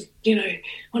girls was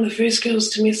one of the first girls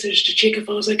to message to check if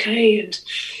I was okay, and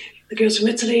the girls from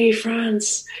Italy,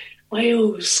 France,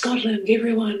 Wales, Scotland,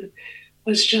 everyone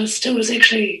was just, it was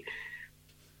actually,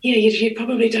 you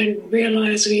probably don't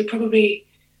realise, or you probably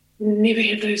never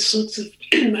have those sorts of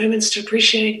moments to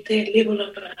appreciate that level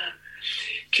of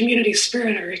community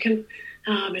spirit, I reckon,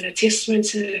 and a testament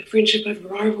to friendship over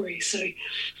rivalry. So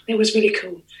that was really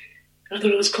cool. I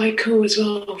thought it was quite cool as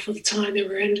well for the time that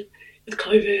we're in with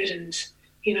COVID and,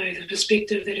 you know, the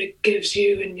perspective that it gives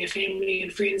you and your family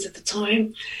and friends at the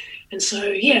time. And so,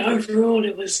 yeah, overall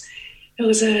it was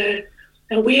a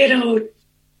weird old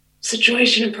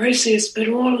situation and process, but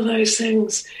all of those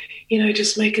things, you know,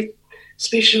 just make it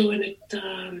special, and it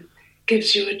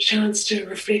gives you a chance to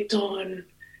reflect on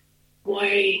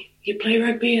why you play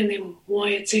rugby and then why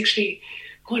it's actually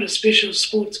quite a special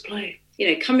sport to play. You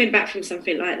know, coming back from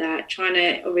something like that, trying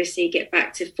to obviously get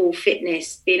back to full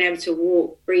fitness, being able to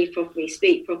walk, breathe properly,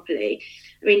 speak properly.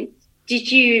 I mean,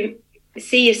 did you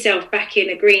see yourself back in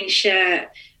a green shirt,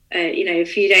 you know, a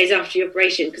few days after your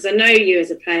operation? Because I know you as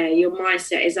a player, your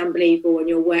mindset is unbelievable and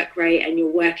your work rate and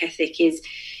your work ethic is,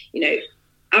 you know,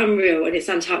 unreal and it's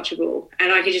untouchable.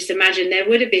 And I could just imagine there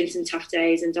would have been some tough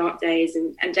days and dark days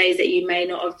and days that you may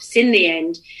not have seen the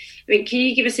end. I mean, can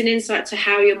you give us an insight to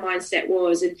how your mindset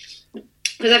was? And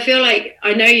because I feel like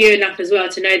I know you enough as well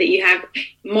to know that you have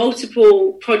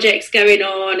multiple projects going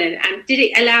on, and did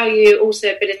it allow you also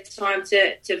a bit of time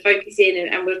to focus in,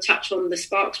 and we'll touch on the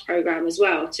Sparks program as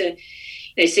well, to,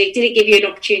 you know, so did it give you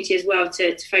an opportunity as well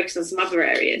to focus on some other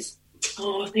areas?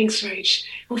 Oh, thanks, Rach.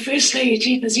 Well, firstly,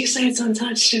 as you say, it's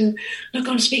untouched, and look,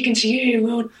 I'm speaking to you,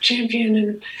 world champion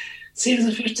and 7s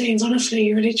and 15s, honestly,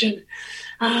 you're a legend.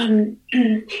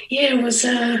 Yeah, it was,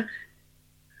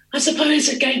 I suppose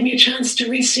it gave me a chance to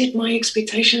reset my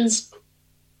expectations.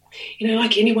 You know,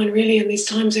 like anyone really in these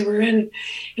times that we're in,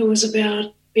 it was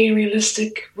about being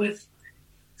realistic with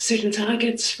certain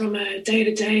targets from a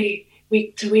day-to-day,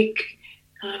 week-to-week,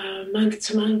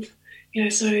 month-to-month. You know,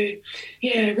 so,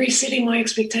 yeah, resetting my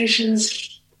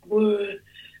expectations were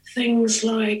things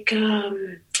like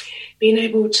being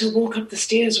able to walk up the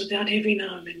stairs without having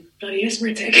a bloody asthma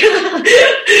attack,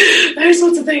 those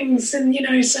sorts of things. And, you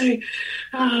know, so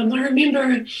I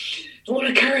remember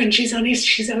Orla Curran, she's our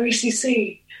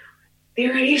ECC.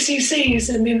 There are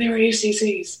ECCs and then there are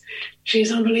ECCs.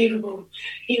 She's unbelievable.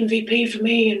 MVP for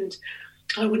me, and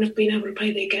I wouldn't have been able to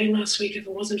play that game last week if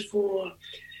it wasn't for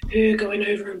her going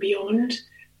over and beyond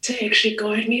to actually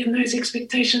guide me in those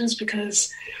expectations,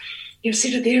 because you've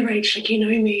said it there, Rach, like, you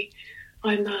know me,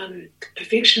 I'm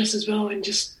perfectionist as well, and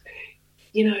just,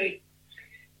 you know,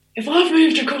 if I've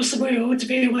moved across the world to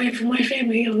be away from my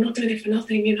family, I'm not doing it for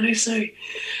nothing, you know. So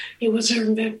it was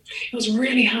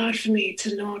really hard for me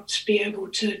to not be able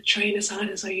to train as hard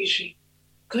as I usually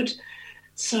could.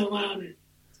 So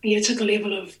yeah, it took a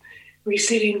level of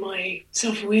resetting my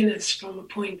self-awareness from a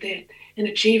point that an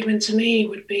achievement to me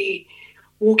would be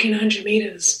walking 100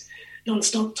 metres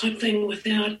non-stop type thing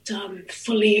without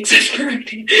fully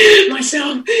exasperating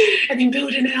myself, and then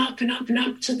building it up and up and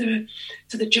up to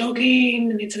the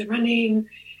jogging, and then to the running,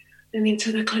 and then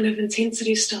to the kind of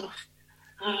intensity stuff.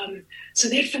 So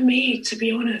that for me, to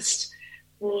be honest,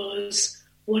 was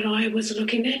what I was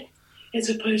looking at as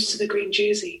opposed to the green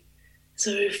jersey.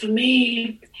 So for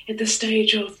me, at this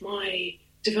stage of my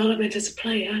development as a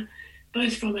player,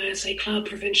 both from a, say, club,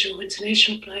 provincial,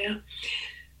 international player,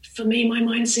 for me, my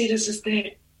mindset is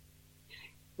that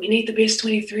we need the best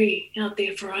 23 out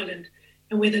there for Ireland.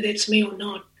 And whether that's me or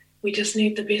not, we just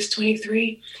need the best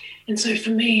 23. And so for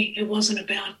me,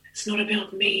 it's not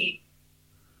about me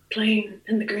playing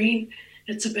in the green.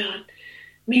 It's about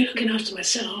me looking after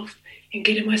myself and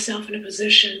getting myself in a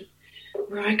position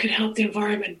where I could help the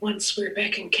environment once we're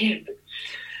back in camp.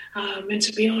 And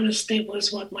to be honest, that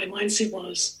was what my mindset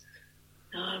was.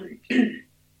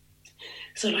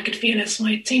 So, like, in fairness,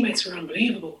 my teammates were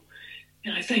unbelievable.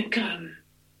 And I think, and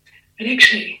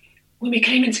actually, when we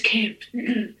came into camp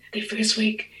the first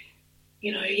week,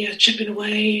 you know, yeah, chipping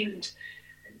away, and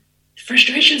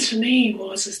frustrations for me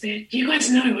is that, you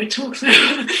guys know, I talk so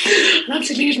I love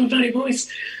to use my bloody voice.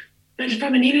 But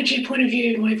from an energy point of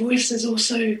view, my voice is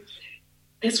also,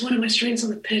 that's one of my strengths on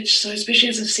the pitch. So especially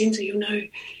as a centre, you'll know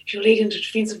if you're leading the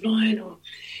defensive line, or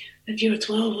if you're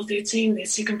 12 or 13, that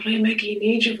second playmaker, you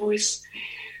need your voice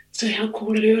to help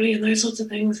call it early and those sorts of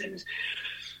things. And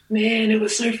man, it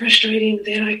was so frustrating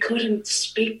that I couldn't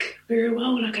speak very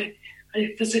well. Like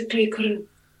I physically couldn't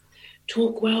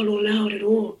talk well or loud at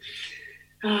all.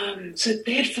 So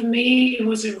that for me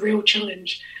was a real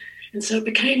challenge. And so it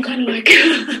became kind of like,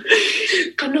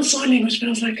 kind of not sign language, but I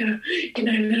was like, you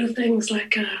know, little things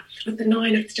like with the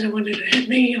 9, if they don't want to hit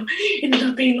me, or ended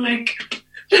up being like,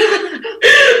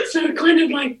 so kind of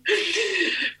like,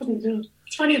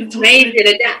 it's funny at the time. Amazing,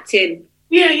 adapting.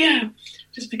 Yeah.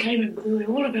 Just became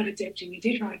all about adapting. You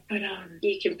did right, but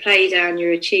you can play down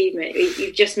your achievement.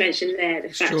 You've just mentioned there the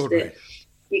fact that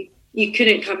you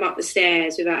couldn't come up the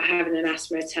stairs without having an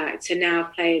asthma attack, to now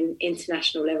playing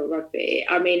international level rugby.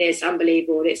 I mean, it's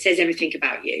unbelievable. It says everything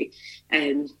about you.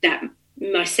 That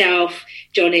myself,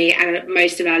 Johnny, and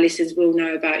most of our listeners will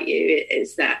know about you,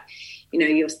 is that, you know,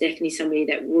 you're definitely somebody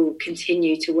that will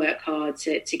continue to work hard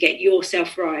to get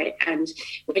yourself right. And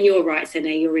when you're right,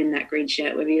 Sene, you're in that green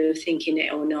shirt, whether you're thinking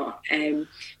it or not.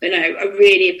 But no, I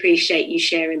really appreciate you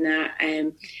sharing that.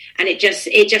 And it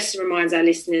just reminds our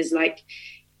listeners, like,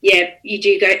 yeah,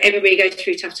 everybody goes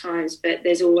through tough times, but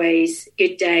there's always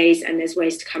good days and there's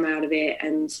ways to come out of it.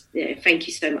 And thank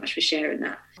you so much for sharing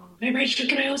that. Hey, Rachel,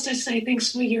 can I also say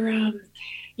thanks for your,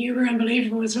 you were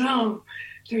unbelievable as well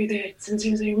through that, in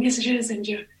terms of your messages, and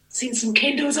you sent some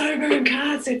candles over and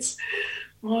cards. They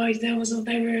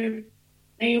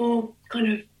all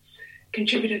kind of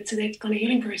contributed to that kind of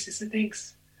healing process, so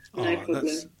thanks. No problem.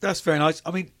 That's very nice.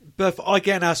 I mean, Berth, I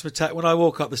get an asthma attack when I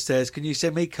walk up the stairs. Can you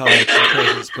send me cards and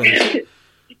presents, please?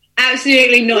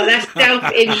 Absolutely not. That's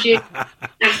self-induced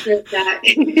asthma attack.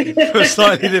 For a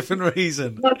slightly different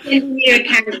reason. Not sending you a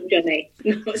candle, Johnny.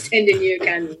 Not sending you a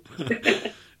candle.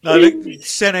 No, look,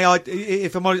 Sene,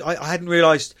 if I'm honest, I hadn't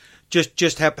realised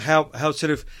just how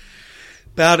sort of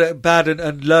bad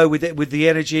and low with the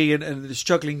energy and the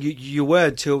struggling you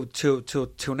were till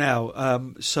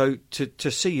now. So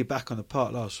to see you back on the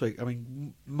park last week, I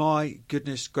mean, my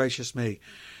goodness gracious me,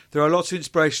 there are lots of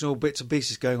inspirational bits and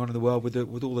pieces going on in the world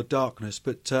with all the darkness,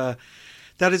 but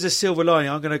that is a silver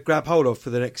lining I'm going to grab hold of for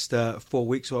the next 4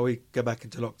 weeks while we go back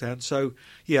into lockdown. So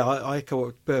yeah, I echo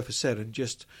what Bertha said, and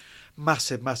just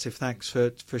massive thanks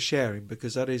for sharing,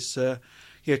 because that is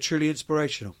truly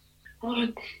inspirational. Oh,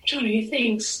 Johnny,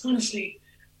 thanks. Honestly,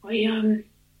 what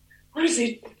is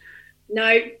it?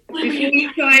 No, before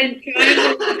you try and make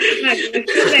out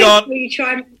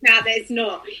that it's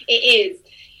not. It is.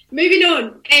 Moving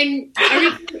on, I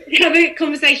have a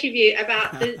conversation with you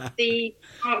about the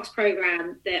Parks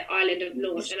programme that Ireland have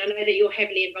launched, and I know that you're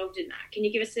heavily involved in that. Can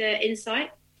you give us an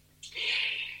insight?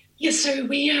 Yes, so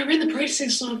we are in the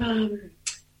process of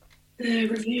the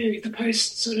review, the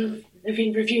post sort of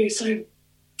event review. So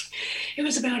it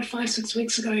was about 5-6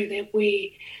 weeks ago that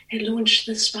we had launched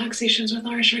the Spark sessions with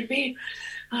Irish Rugby.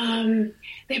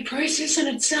 Their process in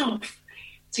itself,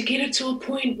 to get it to a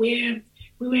point where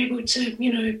we were able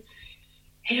to,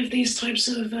 have these types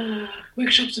of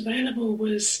workshops available,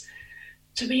 was,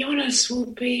 to be honest, will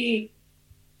be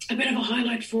a bit of a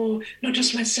highlight for not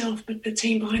just myself, but the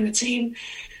team behind the team.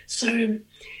 So,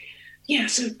 we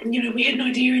had an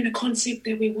idea and a concept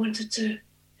that we wanted to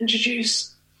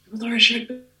introduce with Irish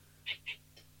Rugby.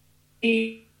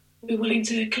 We were willing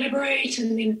to collaborate,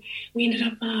 and then we ended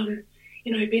up,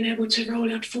 being able to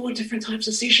roll out 4 different types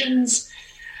of sessions.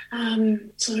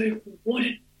 So what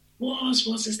it was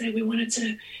that we wanted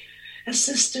to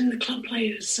assist in the club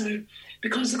players. So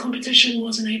because the competition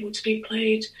wasn't able to be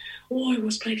played, or it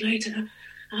was played later,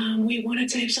 we wanted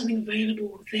to have something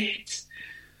available that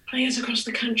players across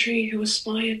the country who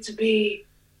aspired to be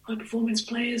high-performance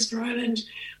players for Ireland,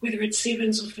 whether it's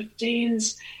 7s or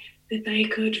 15s, that they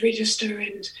could register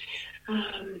and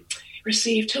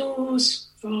receive tools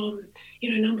from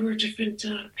a number of different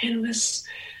panellists,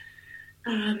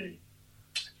 and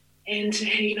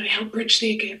help bridge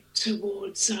their gap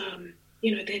towards that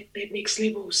next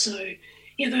level. So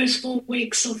those 4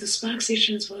 weeks of the Spark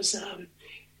sessions was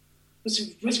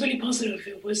really positive.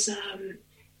 It was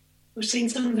we've seen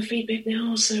some of the feedback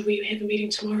now, so we have a meeting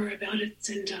tomorrow about it,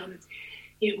 and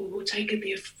we'll take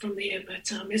it from there.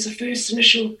 But as a first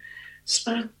initial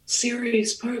Spark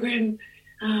series program,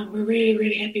 we're really,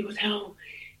 really happy with how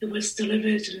it was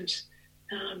delivered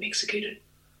and executed.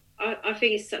 I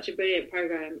think it's such a brilliant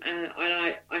program, and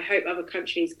I hope other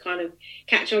countries kind of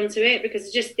catch on to it, because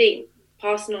I just think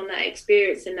passing on that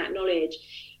experience and that knowledge,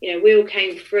 we all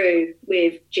came through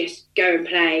with just go and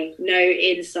play, no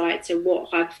insight to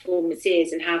what high performance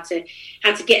is and how to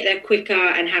get there quicker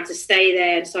and how to stay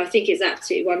there. And so I think it's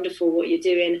absolutely wonderful what you're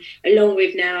doing, along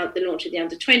with now the launch of the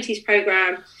under-20s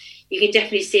program. You can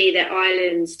definitely see that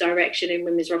Ireland's direction in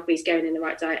women's rugby is going in the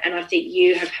right direction, and I think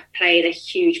you have played a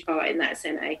huge part in that,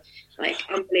 Sene. Like,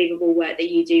 unbelievable work that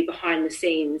you do behind the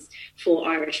scenes for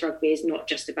Irish rugby is not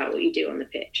just about what you do on the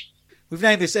pitch. We've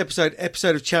named this episode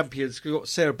of Champions. We've got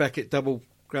Sarah Beckett, double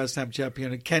Grand Slam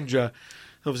champion, and Kendra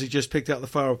obviously just picked up the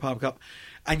Farrell Palm Cup,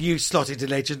 and you slotted to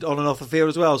legend on and off the field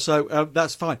as well, so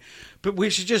that's fine. But we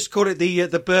should just call it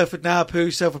the Burford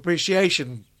Napu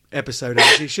self-appreciation episode,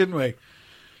 actually, shouldn't we?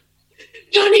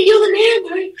 Johnny, you're the man,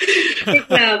 though. Good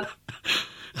love.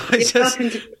 You're welcome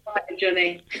to be fighting,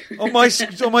 Johnny. on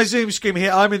my Zoom screen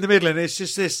here, I'm in the middle, and it's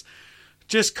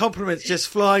just compliments just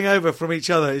flying over from each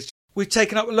other. It's We've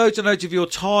taken up loads and loads of your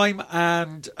time,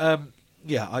 and I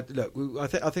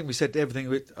think we said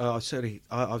everything. I've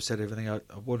said everything I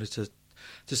wanted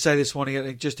to say this morning.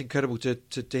 And just incredible to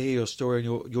hear your story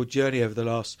and your journey over the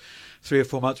last 3 or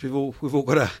 4 months. We've all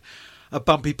got a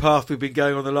bumpy path we've been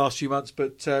going on the last few months,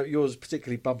 but yours is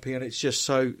particularly bumpy, and it's just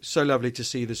so lovely to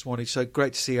see you this morning. So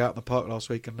great to see you out in the park last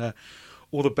week, and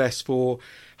all the best for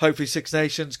hopefully Six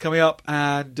Nations coming up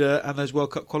and those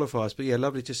World Cup qualifiers. But yeah,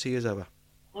 lovely to see you as ever.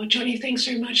 Oh, Johnny, thanks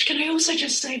very much. Can I also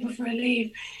just say before I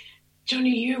leave,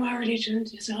 Johnny, you are a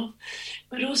legend yourself,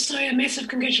 but also a massive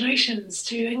congratulations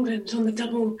to England on the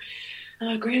double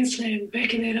Grand Slam,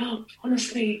 backing that up.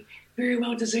 Honestly, very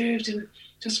well deserved, and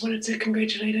just wanted to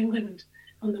congratulate England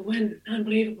on the win.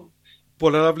 Unbelievable.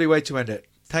 What a lovely way to end it.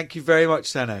 Thank you very much,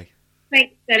 Sane.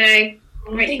 Thanks, Sane.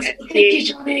 Thank you,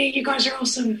 Johnny. You guys are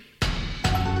awesome.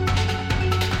 I'm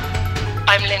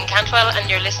Lynn Cantwell, and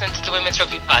you're listening to the Women's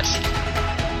Rugby Pod.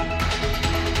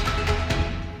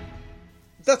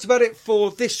 That's about it for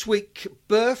this week,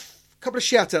 Berth. A couple of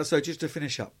shout-outs, though, just to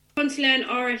finish up. Pontyland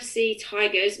RFC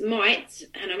Tigers might,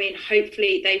 and I mean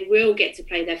hopefully they will get to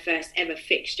play their first ever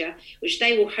fixture, which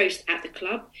they will host at the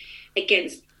club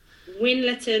against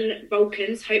Winlaton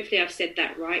Vulcans, hopefully I've said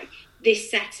that right, this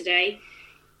Saturday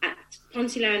at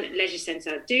Pontyland Leisure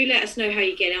Centre. Do let us know how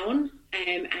you get on,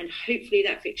 and hopefully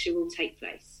that fixture will take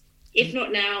place. If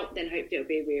not now, then hopefully it'll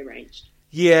be rearranged.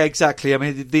 Yeah, exactly. I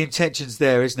mean, the intention's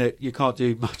there, isn't it? You can't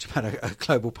do much about a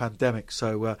global pandemic.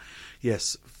 So,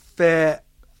 yes, fair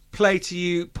play to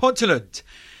you, Pontyland.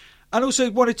 And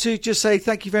also wanted to just say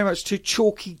thank you very much to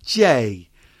Chalky J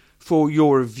for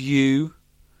your review.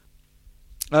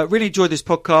 Really enjoyed this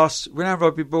podcast. Renowned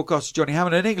rugby broadcaster Johnny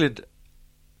Hammond and England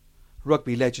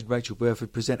rugby legend Rachel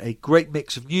Burford present a great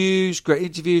mix of news, great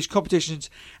interviews,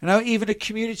 competitions, and now even a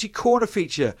community corner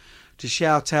feature to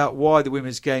shout out why the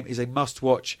women's game is a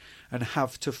must-watch and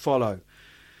have to follow.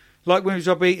 Like women's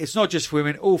rugby, it's not just for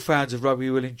women. All fans of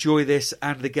rugby will enjoy this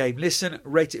and the game. Listen,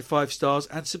 rate it 5 stars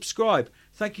and subscribe.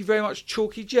 Thank you very much,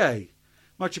 Chalky J.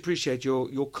 Much appreciate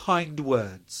your kind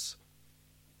words.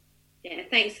 Yeah,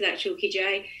 thanks for that, Chalky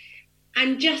J.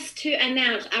 And just to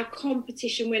announce our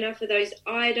competition winner for those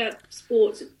Ida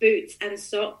Sports boots and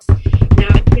socks.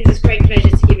 Now, it is a great pleasure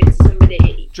to give it to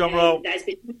somebody Drum roll. that's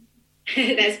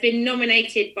been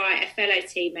nominated by a fellow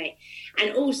teammate.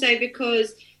 And also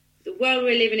because the world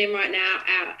we're living in right now,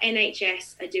 our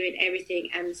NHS are doing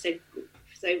everything. And so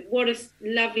what a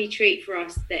lovely treat for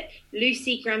us that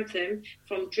Lucy Grantham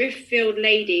from Driftfield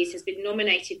Ladies has been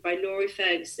nominated by Laurie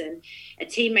Ferguson, a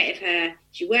teammate of her.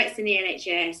 She works in the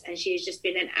NHS and she has just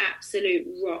been an absolute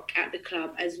rock at the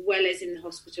club as well as in the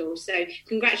hospital. So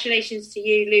congratulations to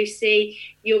you, Lucy.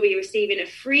 You'll be receiving a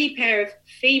free pair of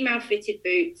female-fitted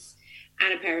boots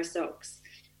and a pair of socks.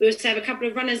 We also have a couple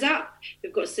of runners-up.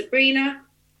 We've got Sabrina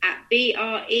at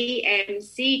BREMCJ8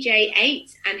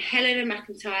 and Helena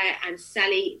McIntyre and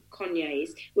Sally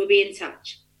Conyers. We'll be in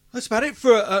touch. That's about it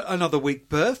for another week,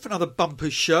 Berth, another bumper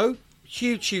show.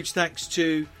 Huge thanks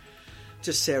to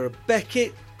Sarah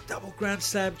Beckett, double Grand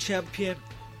Slam champion,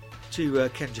 to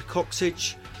Kenja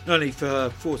Coxidge, not only for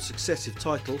her 4th successive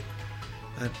title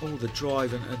and all the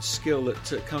drive and skill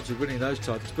that comes with winning those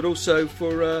titles, but also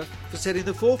for setting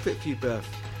the forfeit for you, Berth.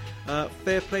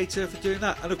 Fair play to her for doing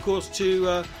that. And of course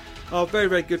to our very,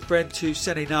 very good friend to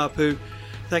Seni Napu.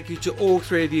 Thank you to all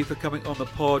 3 of you for coming on the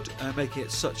pod and making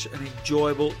it such an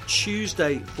enjoyable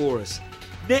Tuesday for us.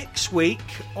 Next week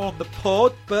on the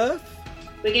pod, Berth,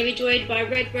 we're going to be joined by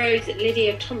Red Rose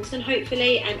Lydia Thompson,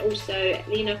 hopefully, and also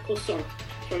Lina Corson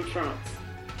from France.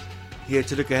 Here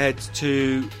to look ahead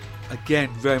to,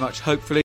 again, very much hopefully,